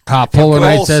 Polar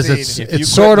Knight Holstein, says if you it's quit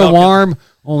sort of milking- warm,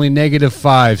 only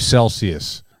 -5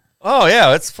 Celsius. Oh,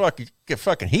 yeah, it's get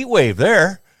fucking heat wave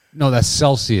there. No, that's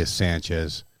Celsius,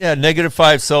 Sanchez. Yeah,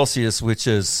 -5 Celsius, which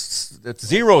is it's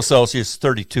 0 Celsius,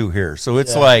 32 here. So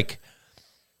it's like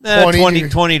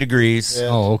 20 degrees. Yeah.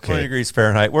 Oh, okay. 20 degrees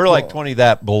Fahrenheit. We're like 20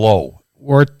 that below.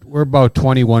 We're about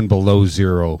 21 below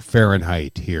 0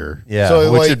 Fahrenheit here. Yeah,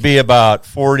 So, which like, would be about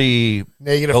 40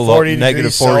 Negative below- 40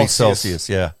 negative degrees 40 Celsius. Celsius.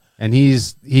 Yeah. And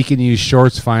he can use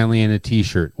shorts finally and a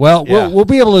t-shirt. Well, Yeah. we'll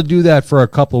be able to do that for a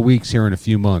couple of weeks here in a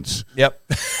few months. Yep.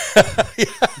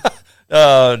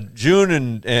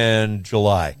 June and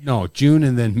July. No, June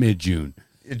and then mid-June.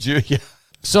 June, yeah.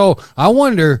 So I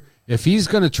wonder if he's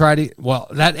going to try to. Well,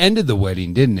 that ended the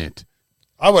wedding, didn't it?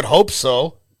 I would hope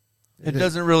so. It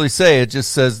doesn't really say. It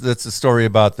just says that's a story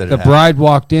about that. The bride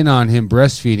walked in on him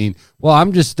breastfeeding. Well,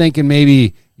 I'm just thinking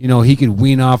maybe he could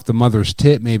wean off the mother's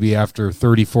tit maybe after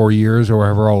 34 years or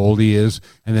however old he is,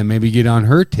 and then maybe get on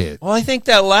her tit. Well, I think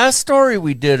that last story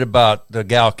we did about the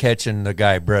gal catching the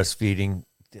guy breastfeeding,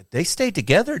 they stayed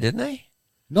together, didn't they?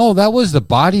 No, that was the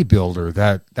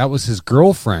bodybuilder. That was his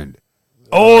girlfriend.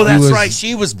 Oh, that's was- right.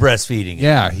 She was breastfeeding.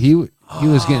 Yeah, he was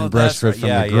getting that's breastfed right. from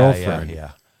Yeah, the yeah, girlfriend.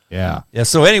 Yeah. Yeah. Yeah.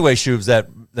 So anyway, Shubes, that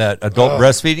that adult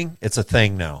breastfeeding, it's a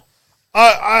thing now.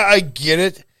 I get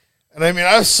it. And I mean,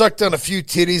 I've sucked on a few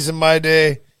titties in my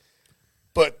day,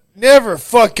 but never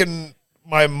fucking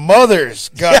my mother's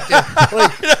goddamn.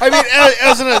 Like, I mean,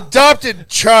 as an adopted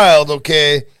child,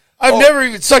 okay, I've never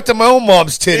even sucked on my own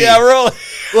mom's titty. Yeah, really.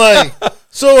 Like,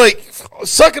 so like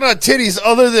sucking on titties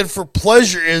other than for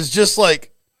pleasure is just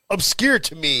like obscure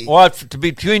to me. Well, to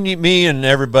be between me and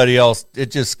everybody else,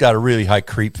 it just got a really high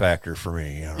creep factor for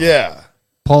me. You know? Yeah.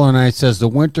 Polar Knight says the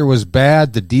winter was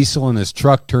bad. The diesel in his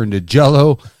truck turned to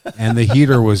Jello, and the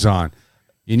heater was on.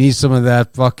 You need some of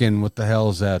that fucking, what the hell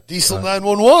is that? Diesel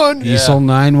 911. Diesel Or some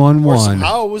 911.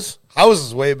 House. House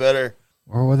is way better.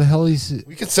 Or what the hell is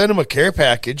We could send him a care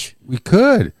package. We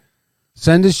could.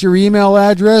 Send us your email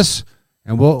address,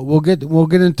 and we'll get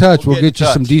in touch. We'll get you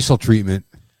some diesel treatment.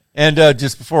 And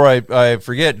just before I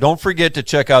forget, don't forget to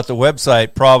check out the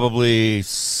website probably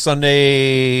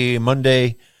Sunday,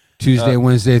 Monday, Tuesday,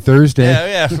 Wednesday, Thursday.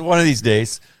 Yeah, one of these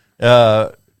days.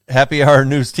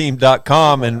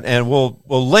 HappyHourNewsTeam.com, and we'll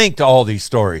link to all these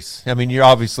stories. I mean, you're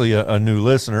obviously a new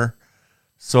listener,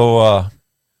 so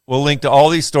we'll link to all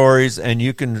these stories, and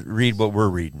you can read what we're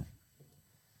reading.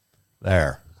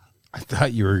 There. I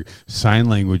thought you were sign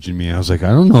languaging me. I was like, I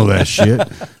don't know that shit.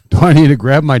 Do I need to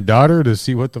grab my daughter to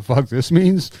see what the fuck this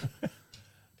means?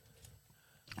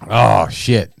 Oh,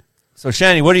 shit. So,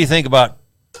 Shani, what do you think about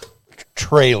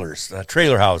trailers,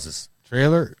 trailer houses?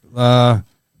 Trailer?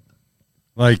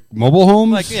 Like mobile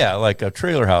homes? Like a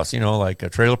trailer house, like a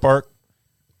trailer park.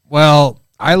 Well,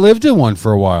 I lived in one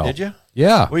for a while. Did you?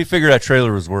 Yeah. What do you figure that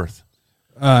trailer was worth?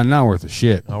 Not worth a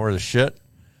shit. Not worth a shit?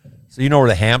 So you know where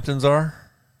the Hamptons are?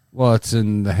 Well, it's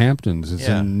in the Hamptons. It's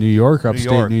in New York,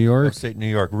 upstate New York. Upstate New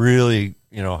York. Really,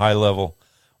 high level.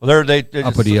 Well, they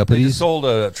just sold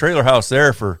a trailer house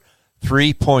there for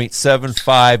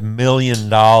 $3.75 million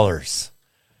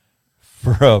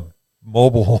for a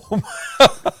mobile home.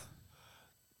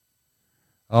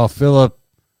 Oh, Philip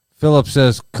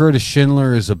says Curtis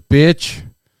Schindler is a bitch.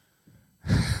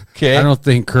 Okay. I don't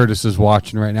think Curtis is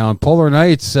watching right now. And Polar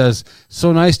Knight says,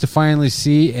 so nice to finally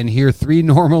see and hear three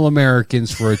normal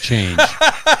Americans for a change.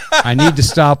 I need to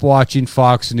stop watching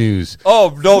Fox News.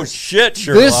 Oh, no shit,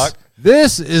 Sherlock.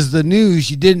 This is the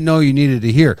news you didn't know you needed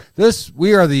to hear.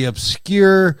 We are the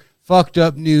obscure, fucked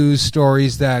up news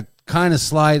stories that kind of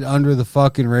slide under the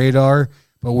fucking radar,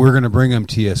 but we're going to bring them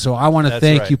to you. So I want to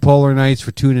thank you, Polar Knights,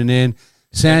 for tuning in.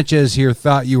 Sanchez here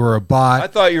thought you were a bot. I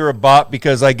thought you were a bot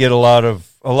because I get a lot of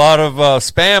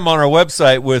spam on our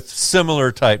website with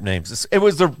similar type names. It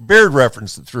was the beard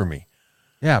reference that threw me.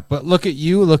 Yeah, but look at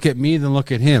you, look at me, then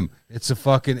look at him. It's a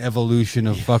fucking evolution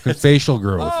of fucking facial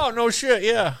growth. Oh, no shit,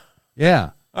 yeah.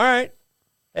 Yeah. All right.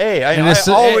 Hey, I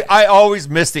always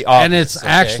miss the obvious. And it's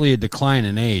actually a decline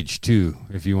in age, too,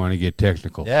 if you want to get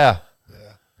technical. Yeah.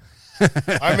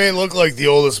 I may look like the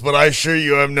oldest, but I assure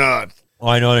you I'm not. Well,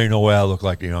 I know there ain't no way I look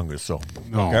like the youngest, so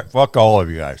no. Fuck all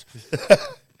of you guys.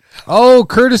 Oh,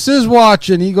 Curtis is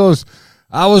watching. He goes,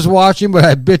 I was watching, but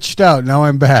I bitched out. Now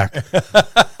I'm back.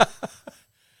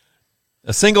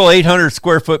 A single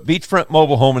 800-square-foot beachfront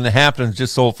mobile home in the Hamptons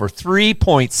just sold for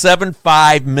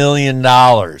 $3.75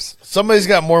 million. Somebody's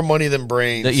got more money than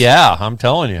brains. Yeah, I'm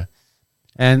telling you.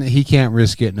 And he can't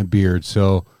risk getting a beard,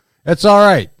 so that's all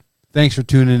right. Thanks for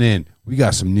tuning in. We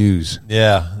got some news.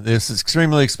 Yeah, this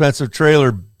extremely expensive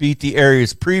trailer beat the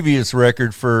area's previous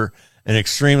record for an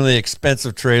extremely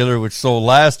expensive trailer, which sold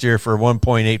last year for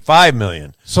 $1.85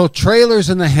 million. So trailers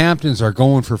in the Hamptons are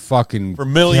going for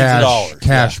millions of dollars.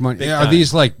 Cash money. Are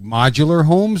these like modular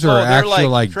homes or actual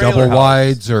like double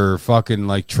wides or fucking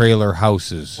like trailer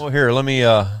houses? Well, here, let me...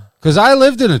 Because I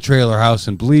lived in a trailer house,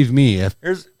 and believe me,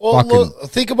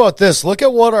 think about this. Look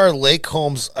at what our lake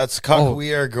homes at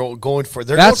Sakakawea are going for.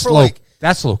 They're going for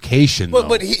that's location.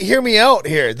 But hear me out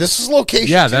here. This is location.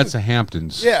 Yeah, too. that's a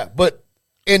Hamptons. Yeah, but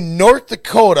in North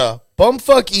Dakota,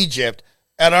 bumfuck Egypt,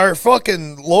 at our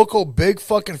fucking local big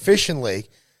fucking fishing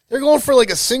lake, they're going for like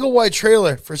a single wide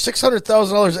trailer for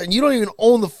 $600,000, and you don't even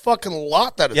own the fucking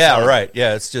lot that it's on. Right.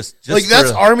 Yeah, it's just like that's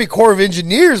Army Corps of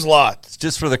Engineers lot. It's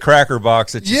just for the cracker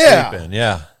box that you sleep in.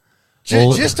 Yeah,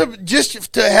 just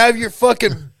to have your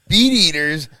fucking beet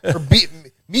eaters or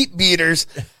meat beaters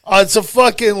on some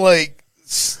fucking like,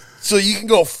 so you can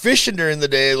go fishing during the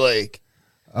day, like.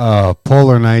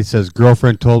 Polar Knight says,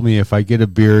 girlfriend told me if I get a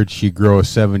beard, she'd grow a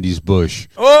 70s bush.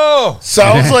 Oh!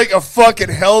 Sounds like a fucking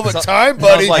hell of a time,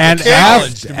 buddy. Like and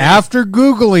after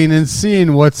Googling and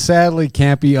seeing what sadly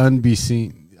can't be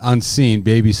unseen,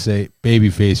 baby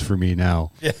face for me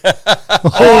now. Yeah.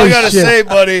 All I got to say,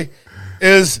 buddy,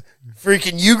 is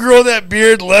freaking you grow that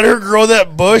beard, let her grow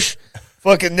that bush.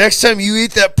 Fucking next time you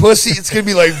eat that pussy, it's going to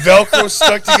be like Velcro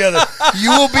stuck together. You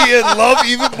will be in love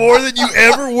even more than you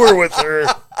ever were with her.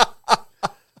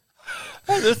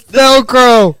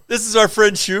 Velcro. This is our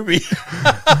friend Shuby.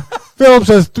 Philip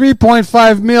says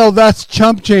 3.5 mil. That's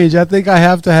chump change. I think I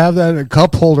have to have that in a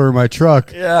cup holder in my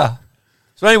truck. Yeah.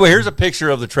 So anyway, here's a picture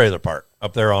of the trailer park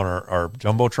up there on our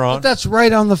Jumbotron. But that's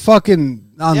right on the fucking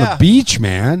the beach,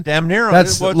 man. Damn near.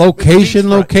 That's What- location.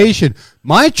 beachfront.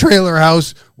 My trailer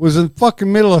house was in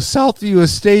fucking middle of Southview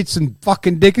Estates in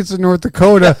fucking Dickinson, North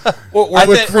Dakota,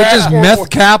 which is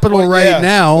meth capital right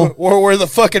now. Where the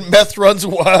fucking meth runs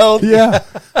wild. Yeah.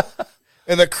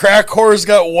 And the crack whore's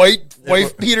got white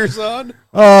wife beaters on.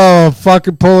 Oh,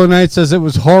 fucking Polar Knight says it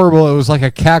was horrible. It was like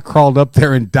a cat crawled up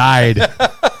there and died.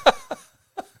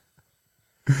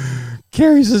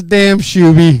 Carries his damn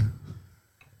Shuby.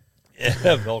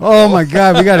 Yeah, Oh my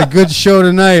God, we got a good show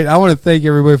tonight. I want to thank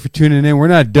everybody for tuning in. We're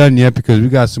not done yet because we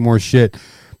got some more shit.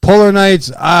 Polar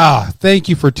Knights, thank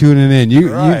you for tuning in.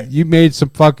 You made some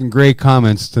fucking great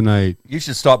comments tonight. You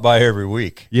should stop by every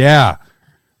week. Yeah,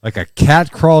 like a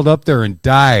cat crawled up there and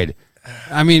died.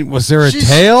 I mean, was there a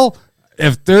tail?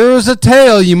 If there was a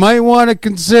tail, you might want to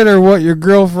consider what your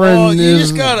girlfriend You is.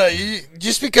 just gotta,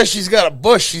 just because she's got a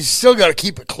bush, she's still got to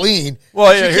keep it clean.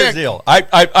 Well, She here's can't- the deal.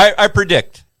 I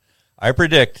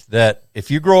predict that if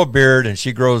you grow a beard and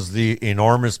she grows the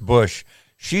enormous bush,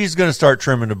 she's going to start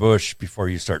trimming the bush before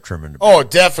you start trimming the bush. Oh,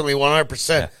 definitely,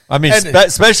 100%. I mean, And-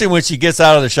 especially when she gets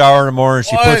out of the shower in the morning,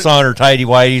 she Well, puts on her tidy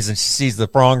whities and she sees the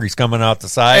prongies coming out the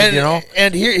side, And, you know?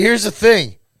 and here's the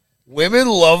thing. Women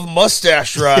love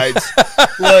mustache rides.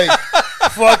 Like,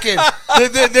 fucking,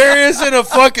 there isn't a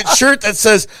fucking shirt that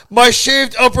says, my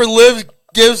shaved upper lip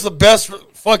gives the best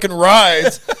fucking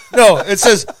rides. No, it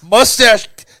says, mustache,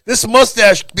 this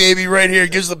mustache baby right here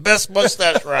gives the best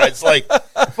mustache rides. Like,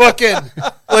 fucking,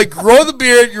 like, grow the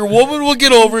beard. Your woman will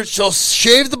get over it. She'll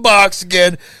shave the box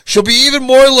again. She'll be even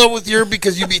more in love with you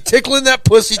because you'll be tickling that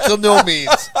pussy till no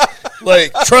means.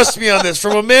 Like, trust me on this.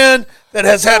 From a man that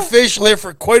has had facial hair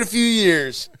for quite a few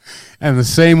years. And the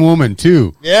same woman,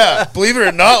 too. Yeah, believe it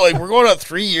or not, like, we're going on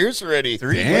 3 years already.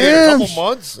 Damn. A couple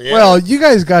months. Yeah. Well, you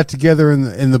guys got together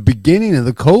in the beginning of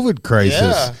the COVID crisis.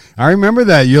 Yeah. I remember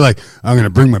that. You're like, I'm going to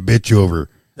bring my bitch over.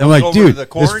 I'm was like, over dude, the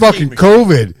it's quarantine fucking machine.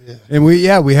 COVID. Yeah. And we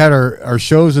had our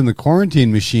shows in the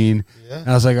quarantine machine. Yeah. And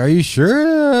I was like, are you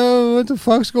sure? What the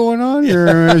fuck's going on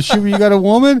here? You got a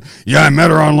woman? Yeah, I met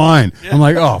her online. Yeah. I'm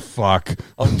like, oh, fuck.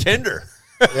 On Tinder.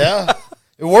 Yeah.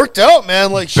 It worked out,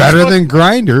 man. Like, she's better than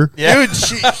Grindr. Yeah. Dude,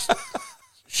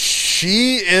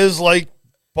 she is, like,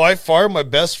 by far my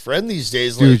best friend these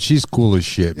days. Like, Dude, she's cool as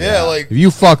shit, man. Yeah, like, if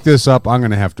you fuck this up, I'm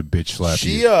going to have to bitch slap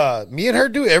you. Me and her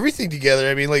do everything together.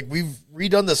 I mean, like, we've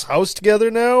redone this house together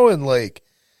now, and, like,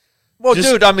 well,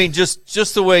 dude, I mean,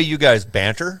 just the way you guys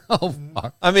banter. Oh,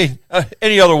 fuck. I mean,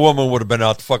 any other woman would have been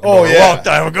out the fucking door a long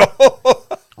time ago.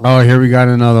 Oh, here we got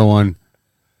another one.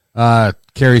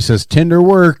 Carrie says, Tinder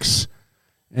works.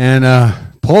 And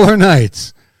Polar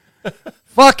Knights.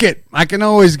 Fuck it. I can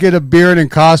always get a beard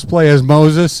and cosplay as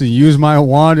Moses and use my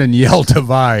wand and yell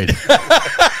divide.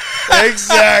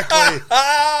 Exactly.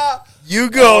 You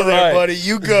go there, buddy.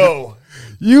 You go.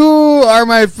 You are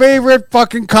my favorite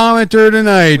fucking commenter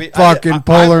tonight,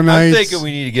 Polar Knights. I'm thinking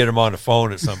we need to get him on the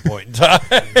phone at some point in time.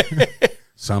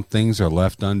 Some things are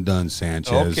left undone,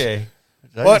 Sanchez. Okay.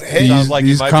 But hey,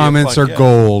 these comments are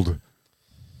gold.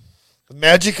 The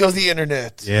magic of the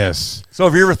internet. Yes. So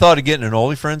have you ever thought of getting an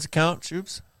OnlyFriends account,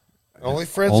 Shoops?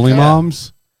 OnlyFriends? Only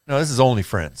moms? No, this is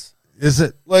OnlyFriends. Is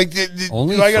it? Like,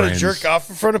 do I got to jerk off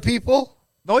in front of people?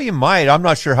 No, you might. I'm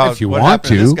not sure how. If you what want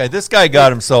happened to. This guy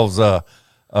got himself a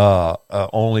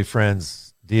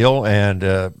OnlyFriends deal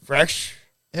and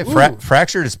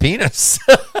fractured his penis.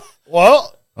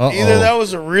 Well, either that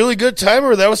was a really good time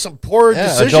or that was some poor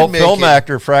decision adult making. film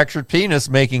actor fractured penis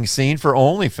making scene for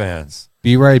OnlyFans.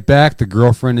 Be right back. The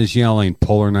girlfriend is yelling.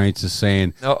 Polar Knights is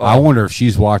saying, I wonder if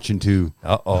she's watching too.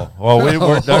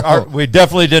 Well, we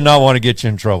definitely did not want to get you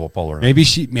in trouble, Polar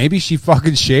Knights. Maybe she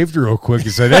fucking shaved real quick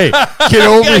and said, hey, get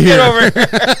over here. Get over here.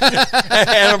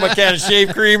 Hand him a can of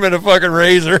shave cream and a fucking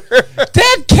razor.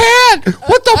 Dead cat!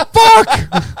 What the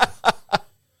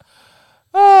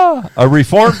fuck? A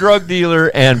reformed drug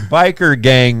dealer and biker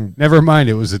gang. Never mind,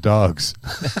 it was the dogs.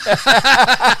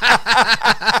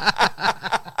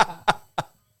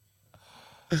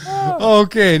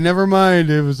 Okay, never mind.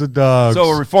 It was the dogs. So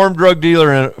a reformed drug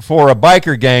dealer for a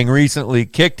biker gang recently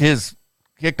kicked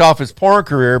off his porn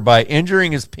career by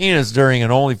injuring his penis during an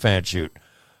OnlyFans shoot.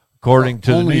 According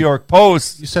to the New York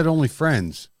Post. You said only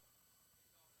friends.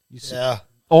 Yeah.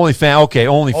 OnlyFans. Okay,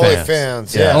 OnlyFans.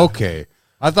 OnlyFans, yeah. Okay.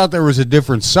 I thought there was a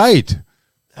different site.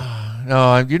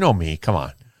 No, you know me. Come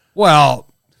on. Well,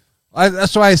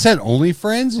 that's why I said only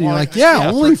friends, and you're like,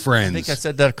 only friends. I think I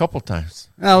said that a couple times.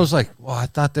 And I was like, well, I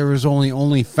thought there was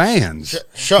only fans.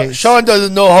 Sean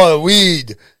doesn't know how to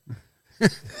weed.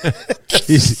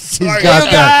 He's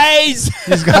got guys.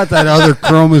 He's got that other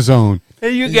chromosome.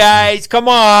 Hey, you guys, come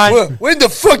on. When the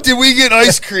fuck did we get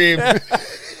ice cream? As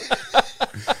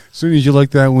soon as you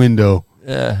look that window.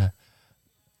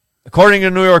 According to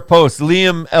the New York Post,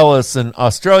 Liam Ellis, an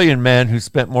Australian man who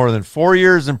spent more than 4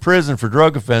 years in prison for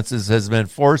drug offenses, has been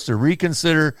forced to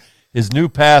reconsider his new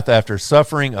path after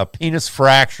suffering a penis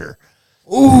fracture.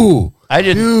 Ooh, I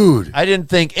didn't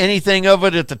think anything of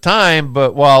it at the time,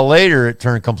 but while later it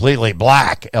turned completely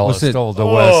black. Ellis told the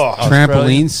West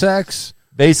trampoline sex.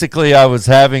 Basically, I was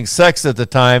having sex at the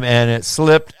time, and it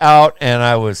slipped out, and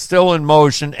I was still in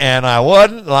motion, and I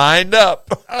wasn't lined up.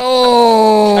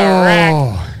 Oh,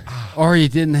 correct. Or you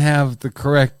didn't have the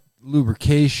correct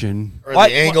lubrication. Or the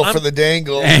angle for the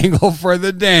dangle. Angle for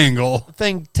the dangle.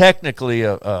 Thing technically,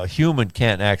 a human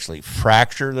can't actually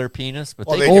fracture their penis, but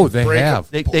they have.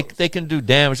 They can do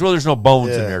damage. Well, there's no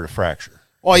bones in there to fracture.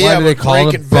 Well, Why do they call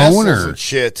it a boner? And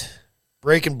shit.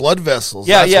 Breaking blood vessels.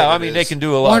 Yeah. I mean, they can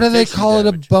do a lot. Why do of they tissue call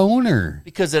damage. it a boner?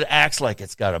 Because it acts like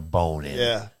it's got a bone in it.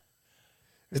 Yeah.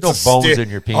 There's no bones in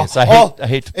your penis. I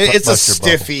hate to it's a bust your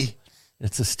bubble. stiffy.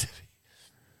 It's a stiffy.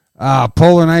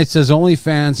 Polar Knight says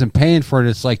OnlyFans and paying for it.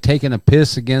 It's like taking a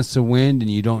piss against the wind, and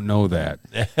you don't know that.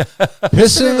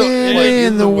 Pissing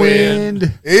in the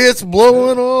wind. It's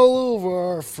blowing all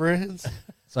over our friends.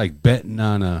 It's like betting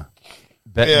on a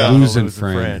on losing a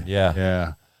friend.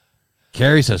 Yeah.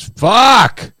 Carrie says,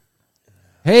 "Fuck."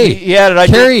 Hey, he added,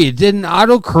 Carrie, it didn't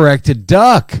autocorrect to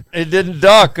duck. It didn't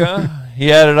duck, huh?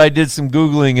 He added, I did some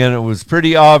Googling, and it was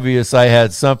pretty obvious I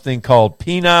had something called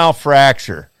penile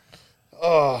fracture.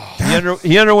 Oh,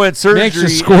 he underwent surgery. Makes you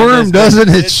squirm, doesn't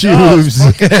it, Shoes?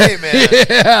 Hey, man.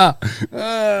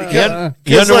 Yeah.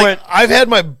 He underwent. I've had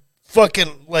my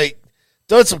fucking,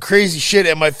 done some crazy shit,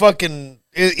 and my fucking,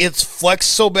 it's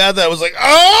flexed so bad that I was like,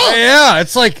 oh! Yeah,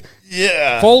 it's like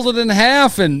folded in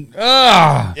half, and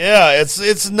yeah,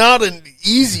 it's not an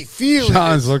easy feeling.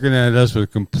 Sean's looking at us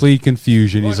with complete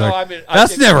confusion. He's Well, like, no, I mean,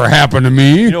 that's never happened to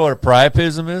me. You know what a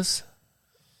priapism is?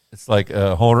 It's like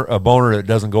a boner that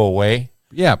doesn't go away.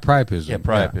 Yeah, priapism. Yeah,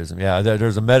 priapism. Yeah,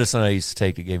 there's a medicine I used to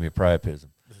take that gave me a priapism.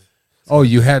 Oh,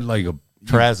 you had like a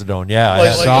trazodone. Yeah,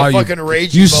 Like a fucking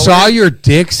raging You boner? saw your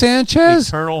dick, Sanchez?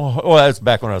 Eternal. Well, that's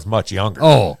back when I was much younger.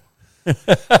 Oh,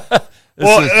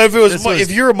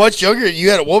 If you were much younger and you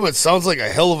had a woman, it sounds like a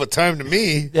hell of a time to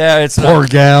me. Yeah, it's poor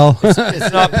gal.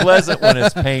 It's not pleasant when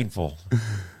it's painful.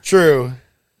 True.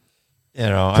 You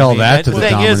know, Tell that to the the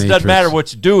thing is, it doesn't dominatrix. matter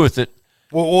what you do with it.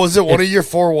 Well, was it one of your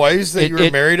 4 wives that you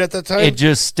were married at that time? It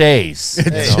just stays.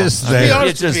 It's just Be there.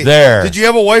 honest It's with just me. there. Did you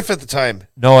have a wife at the time?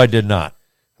 No, I did not.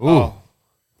 Ooh.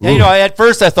 Yeah, at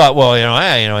first I thought, well,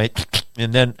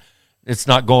 and then it's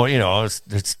not going.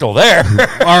 It's still there.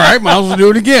 All right, might as well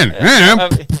do it again.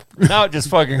 Now it just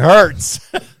fucking hurts.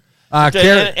 And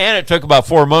it took about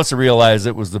 4 months to realize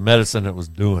it was the medicine that was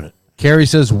doing it. Carrie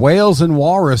says whales and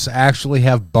walrus actually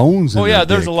have bones in Oh yeah, their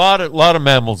there's dick. a lot of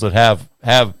mammals that have.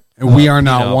 And we are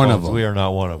not penile one of bones. them. We are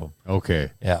not one of them. Okay.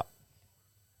 Yeah.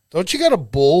 Don't you got a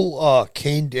bull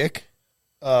cane dick?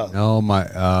 No,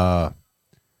 my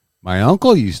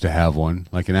uncle used to have one,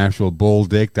 like an actual bull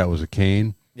dick that was a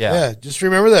cane. Yeah. Just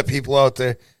remember that, people out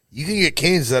there. You can get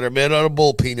canes that are made out of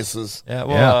bull penises. Yeah.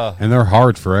 Well, And they're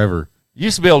hard forever. you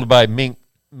used to be able to buy mink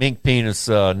penis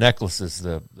necklaces,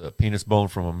 the penis bone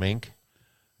from a mink.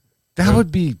 That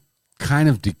would be kind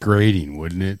of degrading,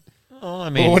 wouldn't it? Oh, I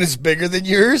But mean, when it's bigger than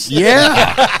yours?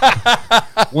 Yeah.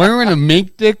 Wearing a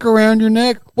mink dick around your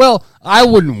neck? Well, I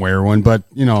wouldn't wear one, but,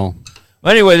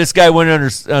 anyway, this guy went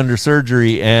under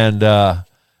surgery and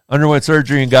underwent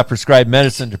surgery and got prescribed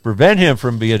medicine to prevent him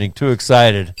from getting too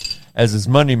excited, as his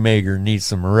moneymaker needs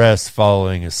some rest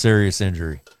following a serious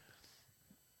injury.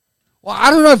 Well, I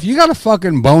don't know if you got a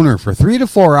fucking boner for 3 to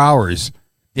 4 hours.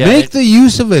 Yeah, make the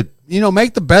use of it.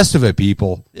 Make the best of it,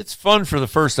 people. It's fun for the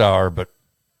first hour, but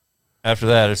after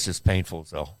that, it's just painful.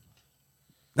 So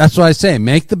That's what I say.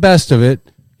 Make the best of it.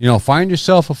 Find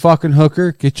yourself a fucking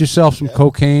hooker. Get yourself some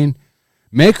cocaine.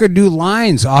 Make her do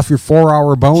lines off your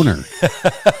 4-hour boner.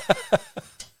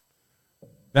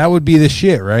 That would be the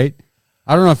shit, right?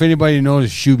 I don't know if anybody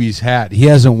knows Shuby's hat. He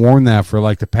hasn't worn that for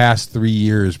like the past 3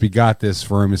 years. We got this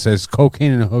for him. It says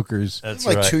cocaine and hookers. that's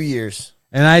Like right. 2 years.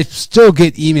 And I still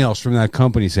get emails from that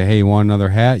company say, hey, you want another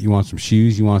hat? You want some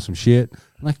shoes? You want some shit?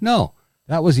 I'm like, no.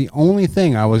 That was the only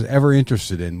thing I was ever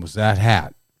interested in was that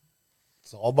hat.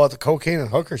 It's all about the cocaine and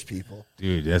hookers, people.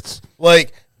 Dude, that's...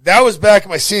 Like, that was back in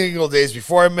my single days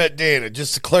before I met Dana,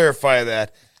 just to clarify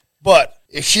that. But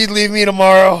if she'd leave me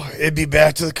tomorrow, it'd be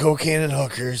back to the cocaine and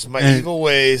hookers, my evil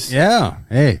ways. Yeah.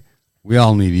 Hey, we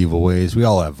all need evil ways. We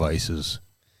all have vices.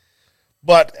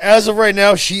 But as of right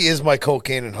now, she is my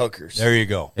cocaine and hookers. There you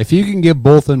go. If you can get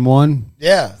both in one,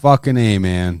 Yeah. fucking A,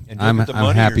 man. And look I'm at the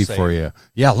money happy you're for saving. you.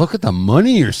 Yeah, look at the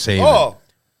money you're saving. Oh,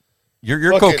 Your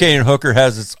Fucking- cocaine hooker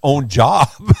has its own job.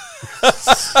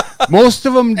 Most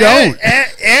of them don't.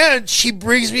 and she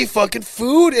brings me fucking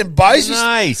food and buys me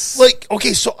Nice. Like,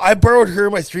 okay, so I borrowed her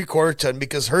my 3/4 ton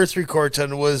because her 3/4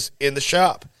 ton was in the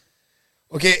shop.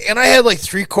 Okay, and I had like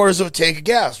 3/4 of a tank of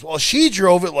gas. Well, she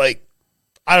drove it like,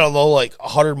 I don't know, like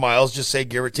 100 miles, just say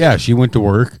give or take. Yeah, she went to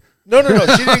work. No,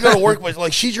 she didn't go to work, but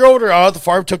like she drove her out at the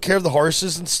farm, took care of the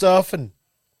horses and stuff. And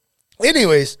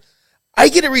anyways, I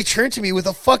get it returned to me with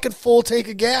a fucking full tank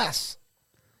of gas.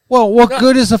 Well, what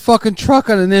good is a fucking truck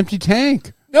on an empty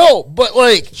tank? No, but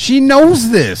like, She knows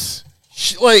this.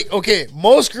 okay,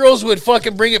 most girls would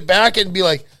fucking bring it back and be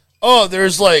like, oh,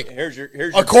 there's like here's your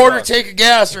a quarter truck. tank of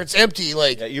gas or it's empty.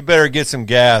 Like, Yeah, you better get some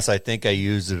gas. I think I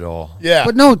used it all. yeah.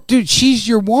 But no, dude, she's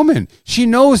your woman. She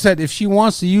knows that if she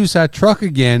wants to use that truck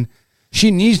again, she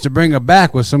needs to bring it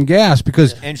back with some gas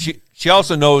because And she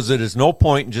also knows that there's no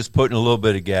point in just putting a little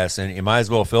bit of gas in it. You might as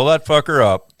well fill that fucker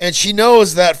up. And she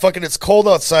knows that fucking it's cold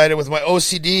outside, and with my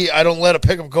OCD, I don't let a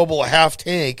pickup go below a half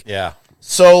tank. Yeah.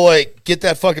 So, like, get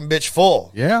that fucking bitch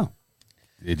full. yeah,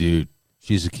 dude,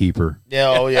 she's a keeper.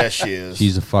 Yeah, oh yeah, she is.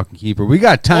 She's a fucking keeper. We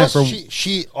got time Plus, for.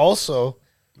 she also,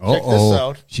 check this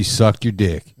out. She sucked your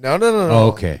dick. No. Oh,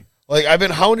 okay. Like, I've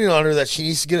been hounding on her that she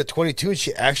needs to get a 22, and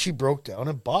she actually broke down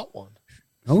and bought one.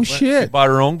 Oh shit. Bought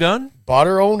her own gun? Bought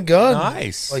her own gun.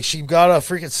 Nice. Like, she got a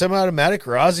freaking semi-automatic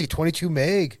Rossi 22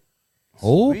 meg.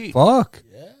 Oh Sweet. fuck.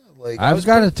 Like, I I've was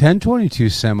got a 1022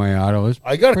 semi-auto. It's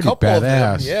I got a pretty couple of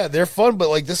badass. them. Yeah, they're fun, but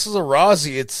like this is a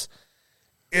Rossi. It's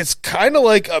kind of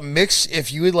like a mix.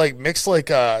 If you would like mix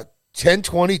like a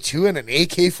 1022 and an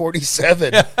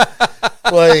AK-47,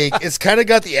 like it's kind of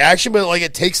got the action, but like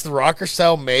it takes the rocker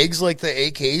style mags like the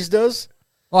AKs does.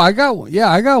 Oh, I got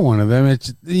one of them.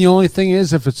 It's the only thing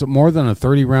is if it's more than a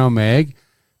 30 round mag,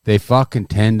 they fucking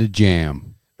tend to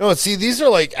jam. No, see, these are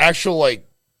like actual like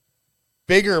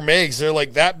bigger mags. They're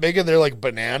like that big and they're like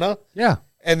banana, Yeah,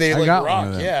 and they I like got one rock.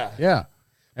 of them. Yeah, yeah.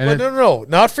 And but no,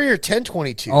 not for your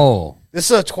 1022. oh,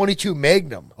 This is a 22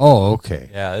 Magnum. Oh, okay.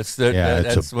 Yeah, it's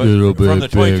it's a what, little bit from the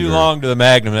 22 bigger. long to the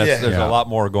Magnum. Yeah. There's Yeah. a lot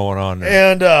more going on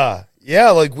there. And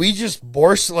yeah, like we just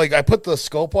like I put the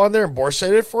scope on there and bore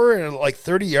sighted it for her, and at like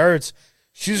 30 yards,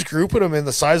 she was grouping them in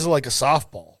the size of like a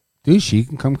softball. Dude, she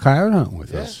can come coyote hunting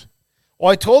with us.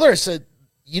 Well, I told her, I said,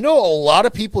 you know, a lot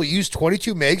of people use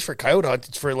 22 megs for coyote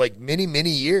hunting for like many,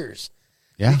 many years.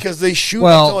 Yeah. Because they shoot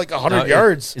Well, up to like 100 Now,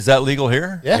 yards. Is that legal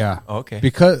here? Yeah. Yeah. Okay.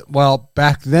 Because, well,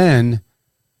 back then,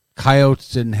 coyotes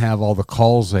didn't have all the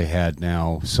calls they had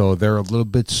now, so they're a little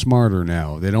bit smarter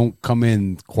now. They don't come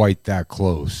in quite that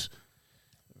close.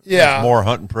 Yeah. There's more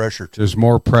hunting pressure too. There's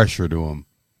more pressure to them.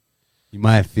 You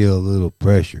might feel a little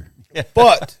pressure.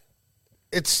 But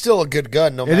it's still a good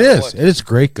gun no It matter is. what. It is a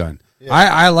great gun. Yeah.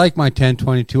 I like my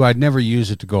 1022. I'd never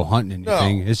use it to go hunting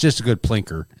anything. No. It's just a good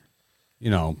plinker. You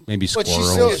know, maybe But she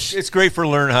squirrels. still- It's great for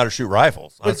learning how to shoot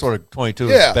rifles. That's what a 22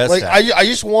 Yeah, is best like at. I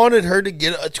just wanted her to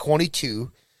get a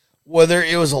 22, whether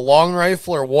it was a long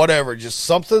rifle or whatever, just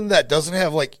something that doesn't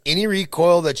have like any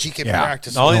recoil that she can Yeah.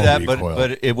 practice. Not only no that, recoil.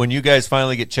 but when you guys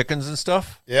finally get chickens and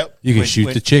stuff, Yep. You can when- shoot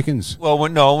when- the chickens. well,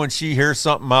 when she hears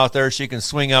something out there, she can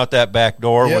swing out that back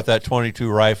door Yep. with that 22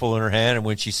 rifle in her hand, and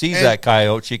when she sees And- that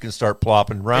coyote, she can start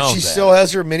plopping rounds. And she at still it.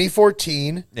 has her Mini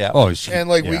 14, yeah. Oh, and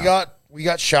like we yeah.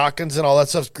 got shotguns and all that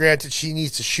stuff. Granted, she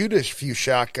needs to shoot a few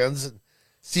shotguns and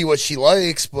see what she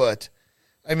likes, but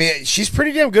I mean, she's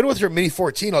pretty damn good with her Mini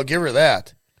 14. I'll give her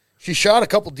that. She shot a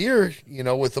couple deer, you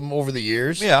know, with them over the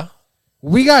years. yeah.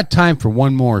 We got time for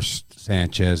one more,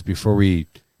 Sanchez, before we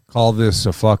call this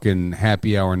a fucking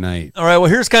happy hour night. All right. Well,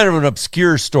 here's kind of an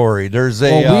obscure story. There's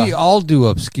a Well, we all do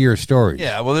obscure stories.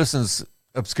 yeah. Well, this is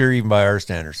obscure even by our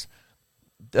standards.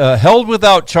 Held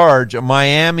without charge, a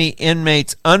Miami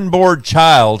inmate's unborn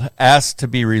child asked to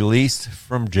be released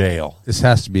from jail. This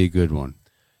has to be a good one.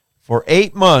 For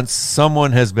 8 months,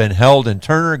 someone has been held in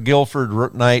Turner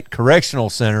Guilford Knight Correctional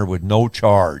Center with no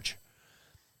charge.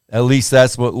 At least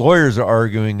that's what lawyers are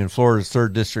arguing in Florida's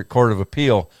 3rd District Court of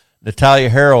Appeal. Natalia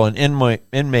Harrell, an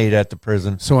inmate at the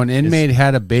prison. So an inmate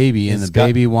had a baby, and it's the got-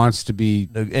 baby wants to be.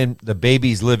 And the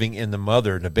baby's living in the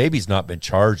mother. And the baby's not been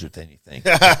charged with anything.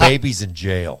 The baby's in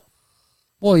jail.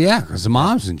 Well, yeah, because the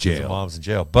mom's in The jail. mom's in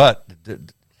jail. But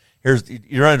here's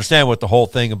you understand what the whole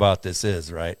thing about this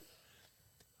is, right?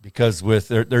 because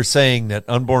they're saying that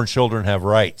unborn children have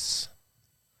rights.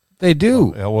 They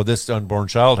do. Well, this unborn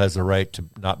child has the right to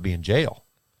not be in jail.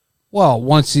 Well,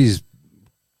 once he's,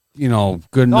 good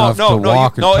enough to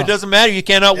walk. It doesn't matter. You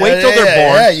cannot wait till they're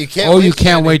born. Yeah, you can't. Oh, you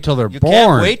can't wait till they're You born.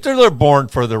 can't wait till they're born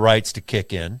for the rights to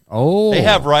kick in. Oh, They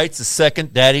have rights the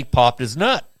second daddy popped his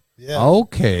nut. Yeah.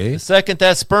 Okay, The second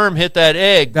that sperm hit that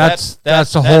egg, that's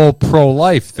a whole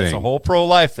pro-life thing. It's a whole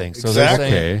pro-life thing. So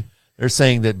Exactly. they're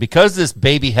saying that because this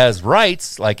baby has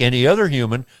rights like any other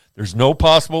human, there's no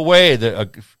possible way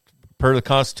that, per the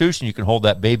Constitution, you can hold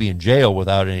that baby in jail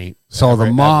without any. So the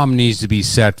mom needs to be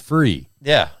set free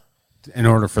Yeah. in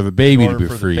order for the baby In to order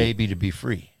be for free. the baby to be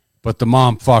free. But the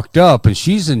mom fucked up and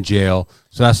she's in jail,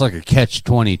 so that's like a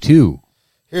catch-22.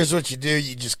 Here's what you do: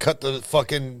 you just cut the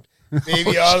fucking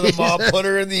baby out of the mom, put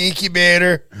her in the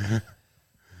incubator.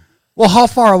 Well, how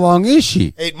far along is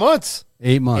she? 8 months.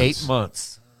 8 months. 8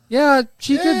 months. Yeah,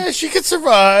 she Yeah, could. she could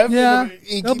survive. Yeah,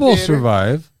 in they'll the both incubator.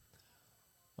 survive.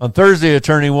 On Thursday,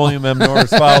 attorney William M. Norris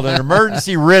filed an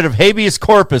emergency writ of habeas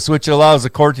corpus, which allows the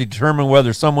court to determine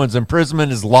whether someone's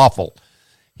imprisonment is lawful.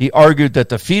 He argued that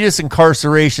the fetus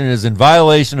incarceration is in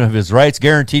violation of his rights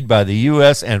guaranteed by the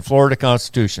U.S. and Florida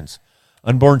constitutions.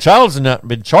 Unborn child has not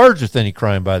been charged with any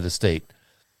crime by the state.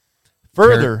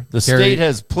 Further, the state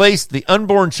has placed the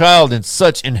unborn child in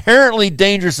such inherently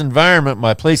dangerous environment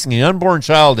by placing the unborn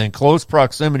child in close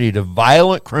proximity to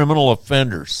violent criminal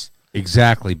offenders.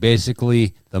 Exactly.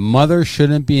 Basically, the mother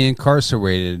shouldn't be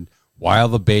incarcerated while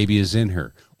the baby is in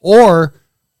her. Or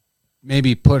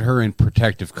maybe put her in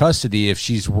protective custody if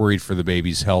she's worried for the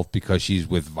baby's health because she's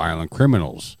with violent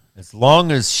criminals. As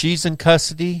long as she's in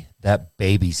custody, that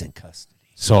baby's in custody.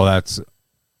 So that's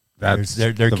There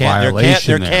the can't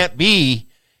violation there. can't be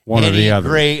One or any the other.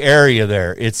 gray area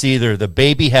there. It's either the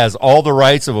baby has all the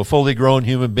rights of a fully grown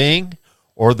human being,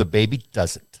 or the baby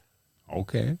doesn't.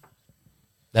 Okay.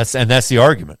 That's the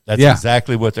argument. That's Yeah.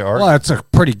 exactly what they're arguing. Well, that's a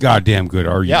pretty goddamn good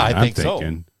argument. Yeah, I I'm think so.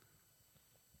 thinking.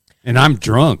 And I'm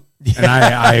drunk, and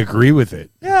I agree with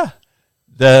it. Yeah.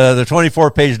 The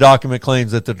 24-page document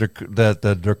claims that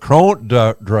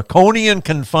the draconian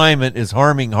confinement is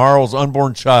harming Harl's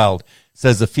unborn child.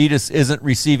 Says the fetus isn't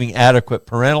receiving adequate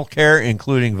parental care,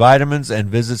 including vitamins and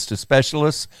visits to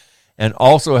specialists, and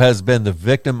also has been the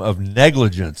victim of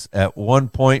negligence, at one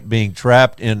point being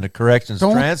trapped in the corrections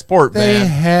transport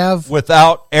van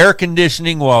without air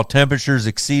conditioning while temperatures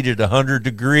exceeded 100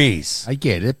 degrees. I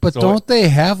get it, but don't they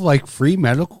have like free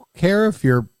medical care if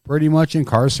you're pretty much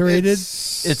incarcerated?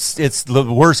 It's the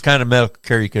worst kind of medical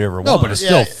care you could ever want. No, but it's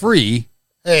still free.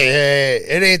 Hey,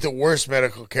 it ain't the worst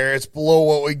medical care. It's below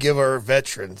what we give our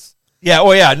veterans. Yeah,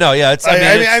 well, yeah, no, yeah. It's, I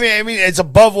mean, it's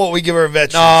above what we give our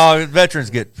veterans. No, veterans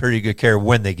get pretty good care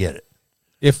when they get it.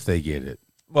 If they get it.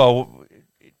 Well,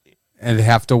 and they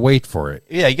have to wait for it.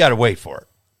 Yeah, you got to wait for it.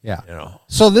 Yeah. You know.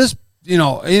 So this,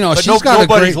 But she's got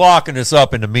nobody's locking us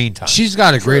up in the meantime. She's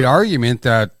got a great argument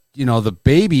that, the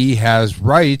baby has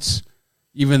rights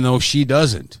even though she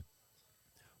doesn't.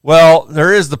 Well,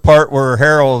 there is the part where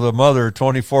Harold, the mother,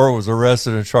 24, was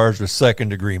arrested and charged with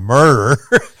second-degree murder.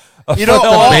 The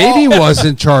baby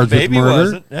wasn't charged with murder.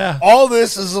 Wasn't, yeah. All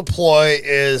this is a ploy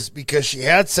is because she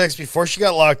had sex before she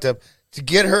got locked up to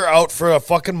get her out for a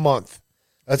fucking month.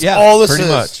 That's all this pretty is.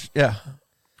 much. Yeah.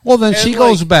 Well, then And she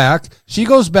goes back. She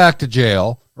goes back to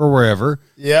jail or wherever.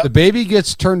 Yeah. The baby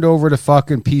gets turned over to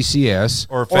fucking PCS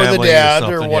Or family the dad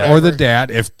or something, whatever. or the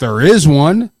dad, if there is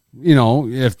one.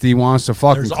 If he wants to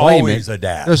fucking There's claim always it, a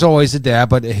dad. There's always a dad.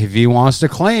 But if he wants to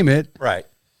claim it, Right.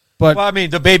 but Well, I mean,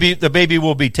 the baby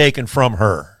will be taken from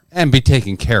her. and be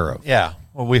taken care of. Yeah.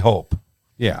 Well, we hope.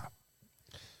 Yeah.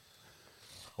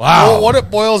 Wow. Wow. What it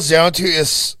boils down to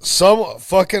is some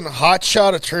fucking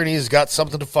hotshot attorney has got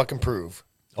something to fucking prove.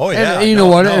 Oh, And you know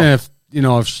what? And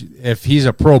if he's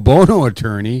a pro bono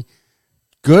attorney,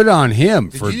 good on him.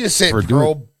 Did you just say for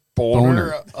pro doing-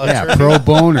 boner? Yeah, pro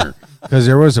boner. Because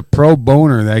there was a pro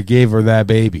boner that gave her that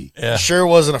baby. Yeah. Sure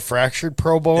wasn't a fractured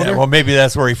pro boner. Yeah, well, maybe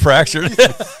that's where he fractured.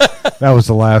 That was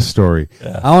the last story.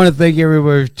 I want to thank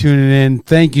everybody for tuning in.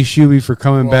 Thank you, Shuby, for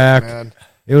coming back. man.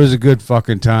 It was a good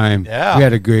fucking time. Yeah. We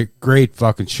had a great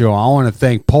fucking show. I want to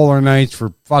thank Polar Knights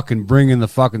for fucking bringing the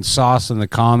fucking sauce in the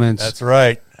comments. That's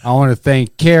right. I want to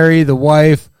thank Carrie, the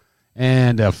wife,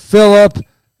 and Philip,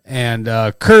 and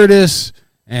Curtis,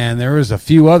 and there was a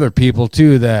few other people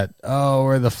too that,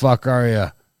 where the fuck are you?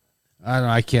 I don't know.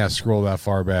 I can't scroll that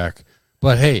far back.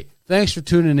 But hey, thanks for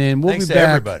tuning in. Thanks be to back.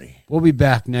 everybody. We'll be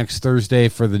back next Thursday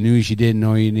for the news you didn't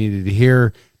know you needed to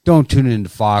hear. Don't tune into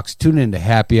Fox. Tune into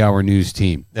Happy Hour News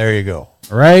Team. There you go.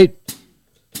 All right?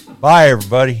 Bye,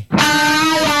 everybody.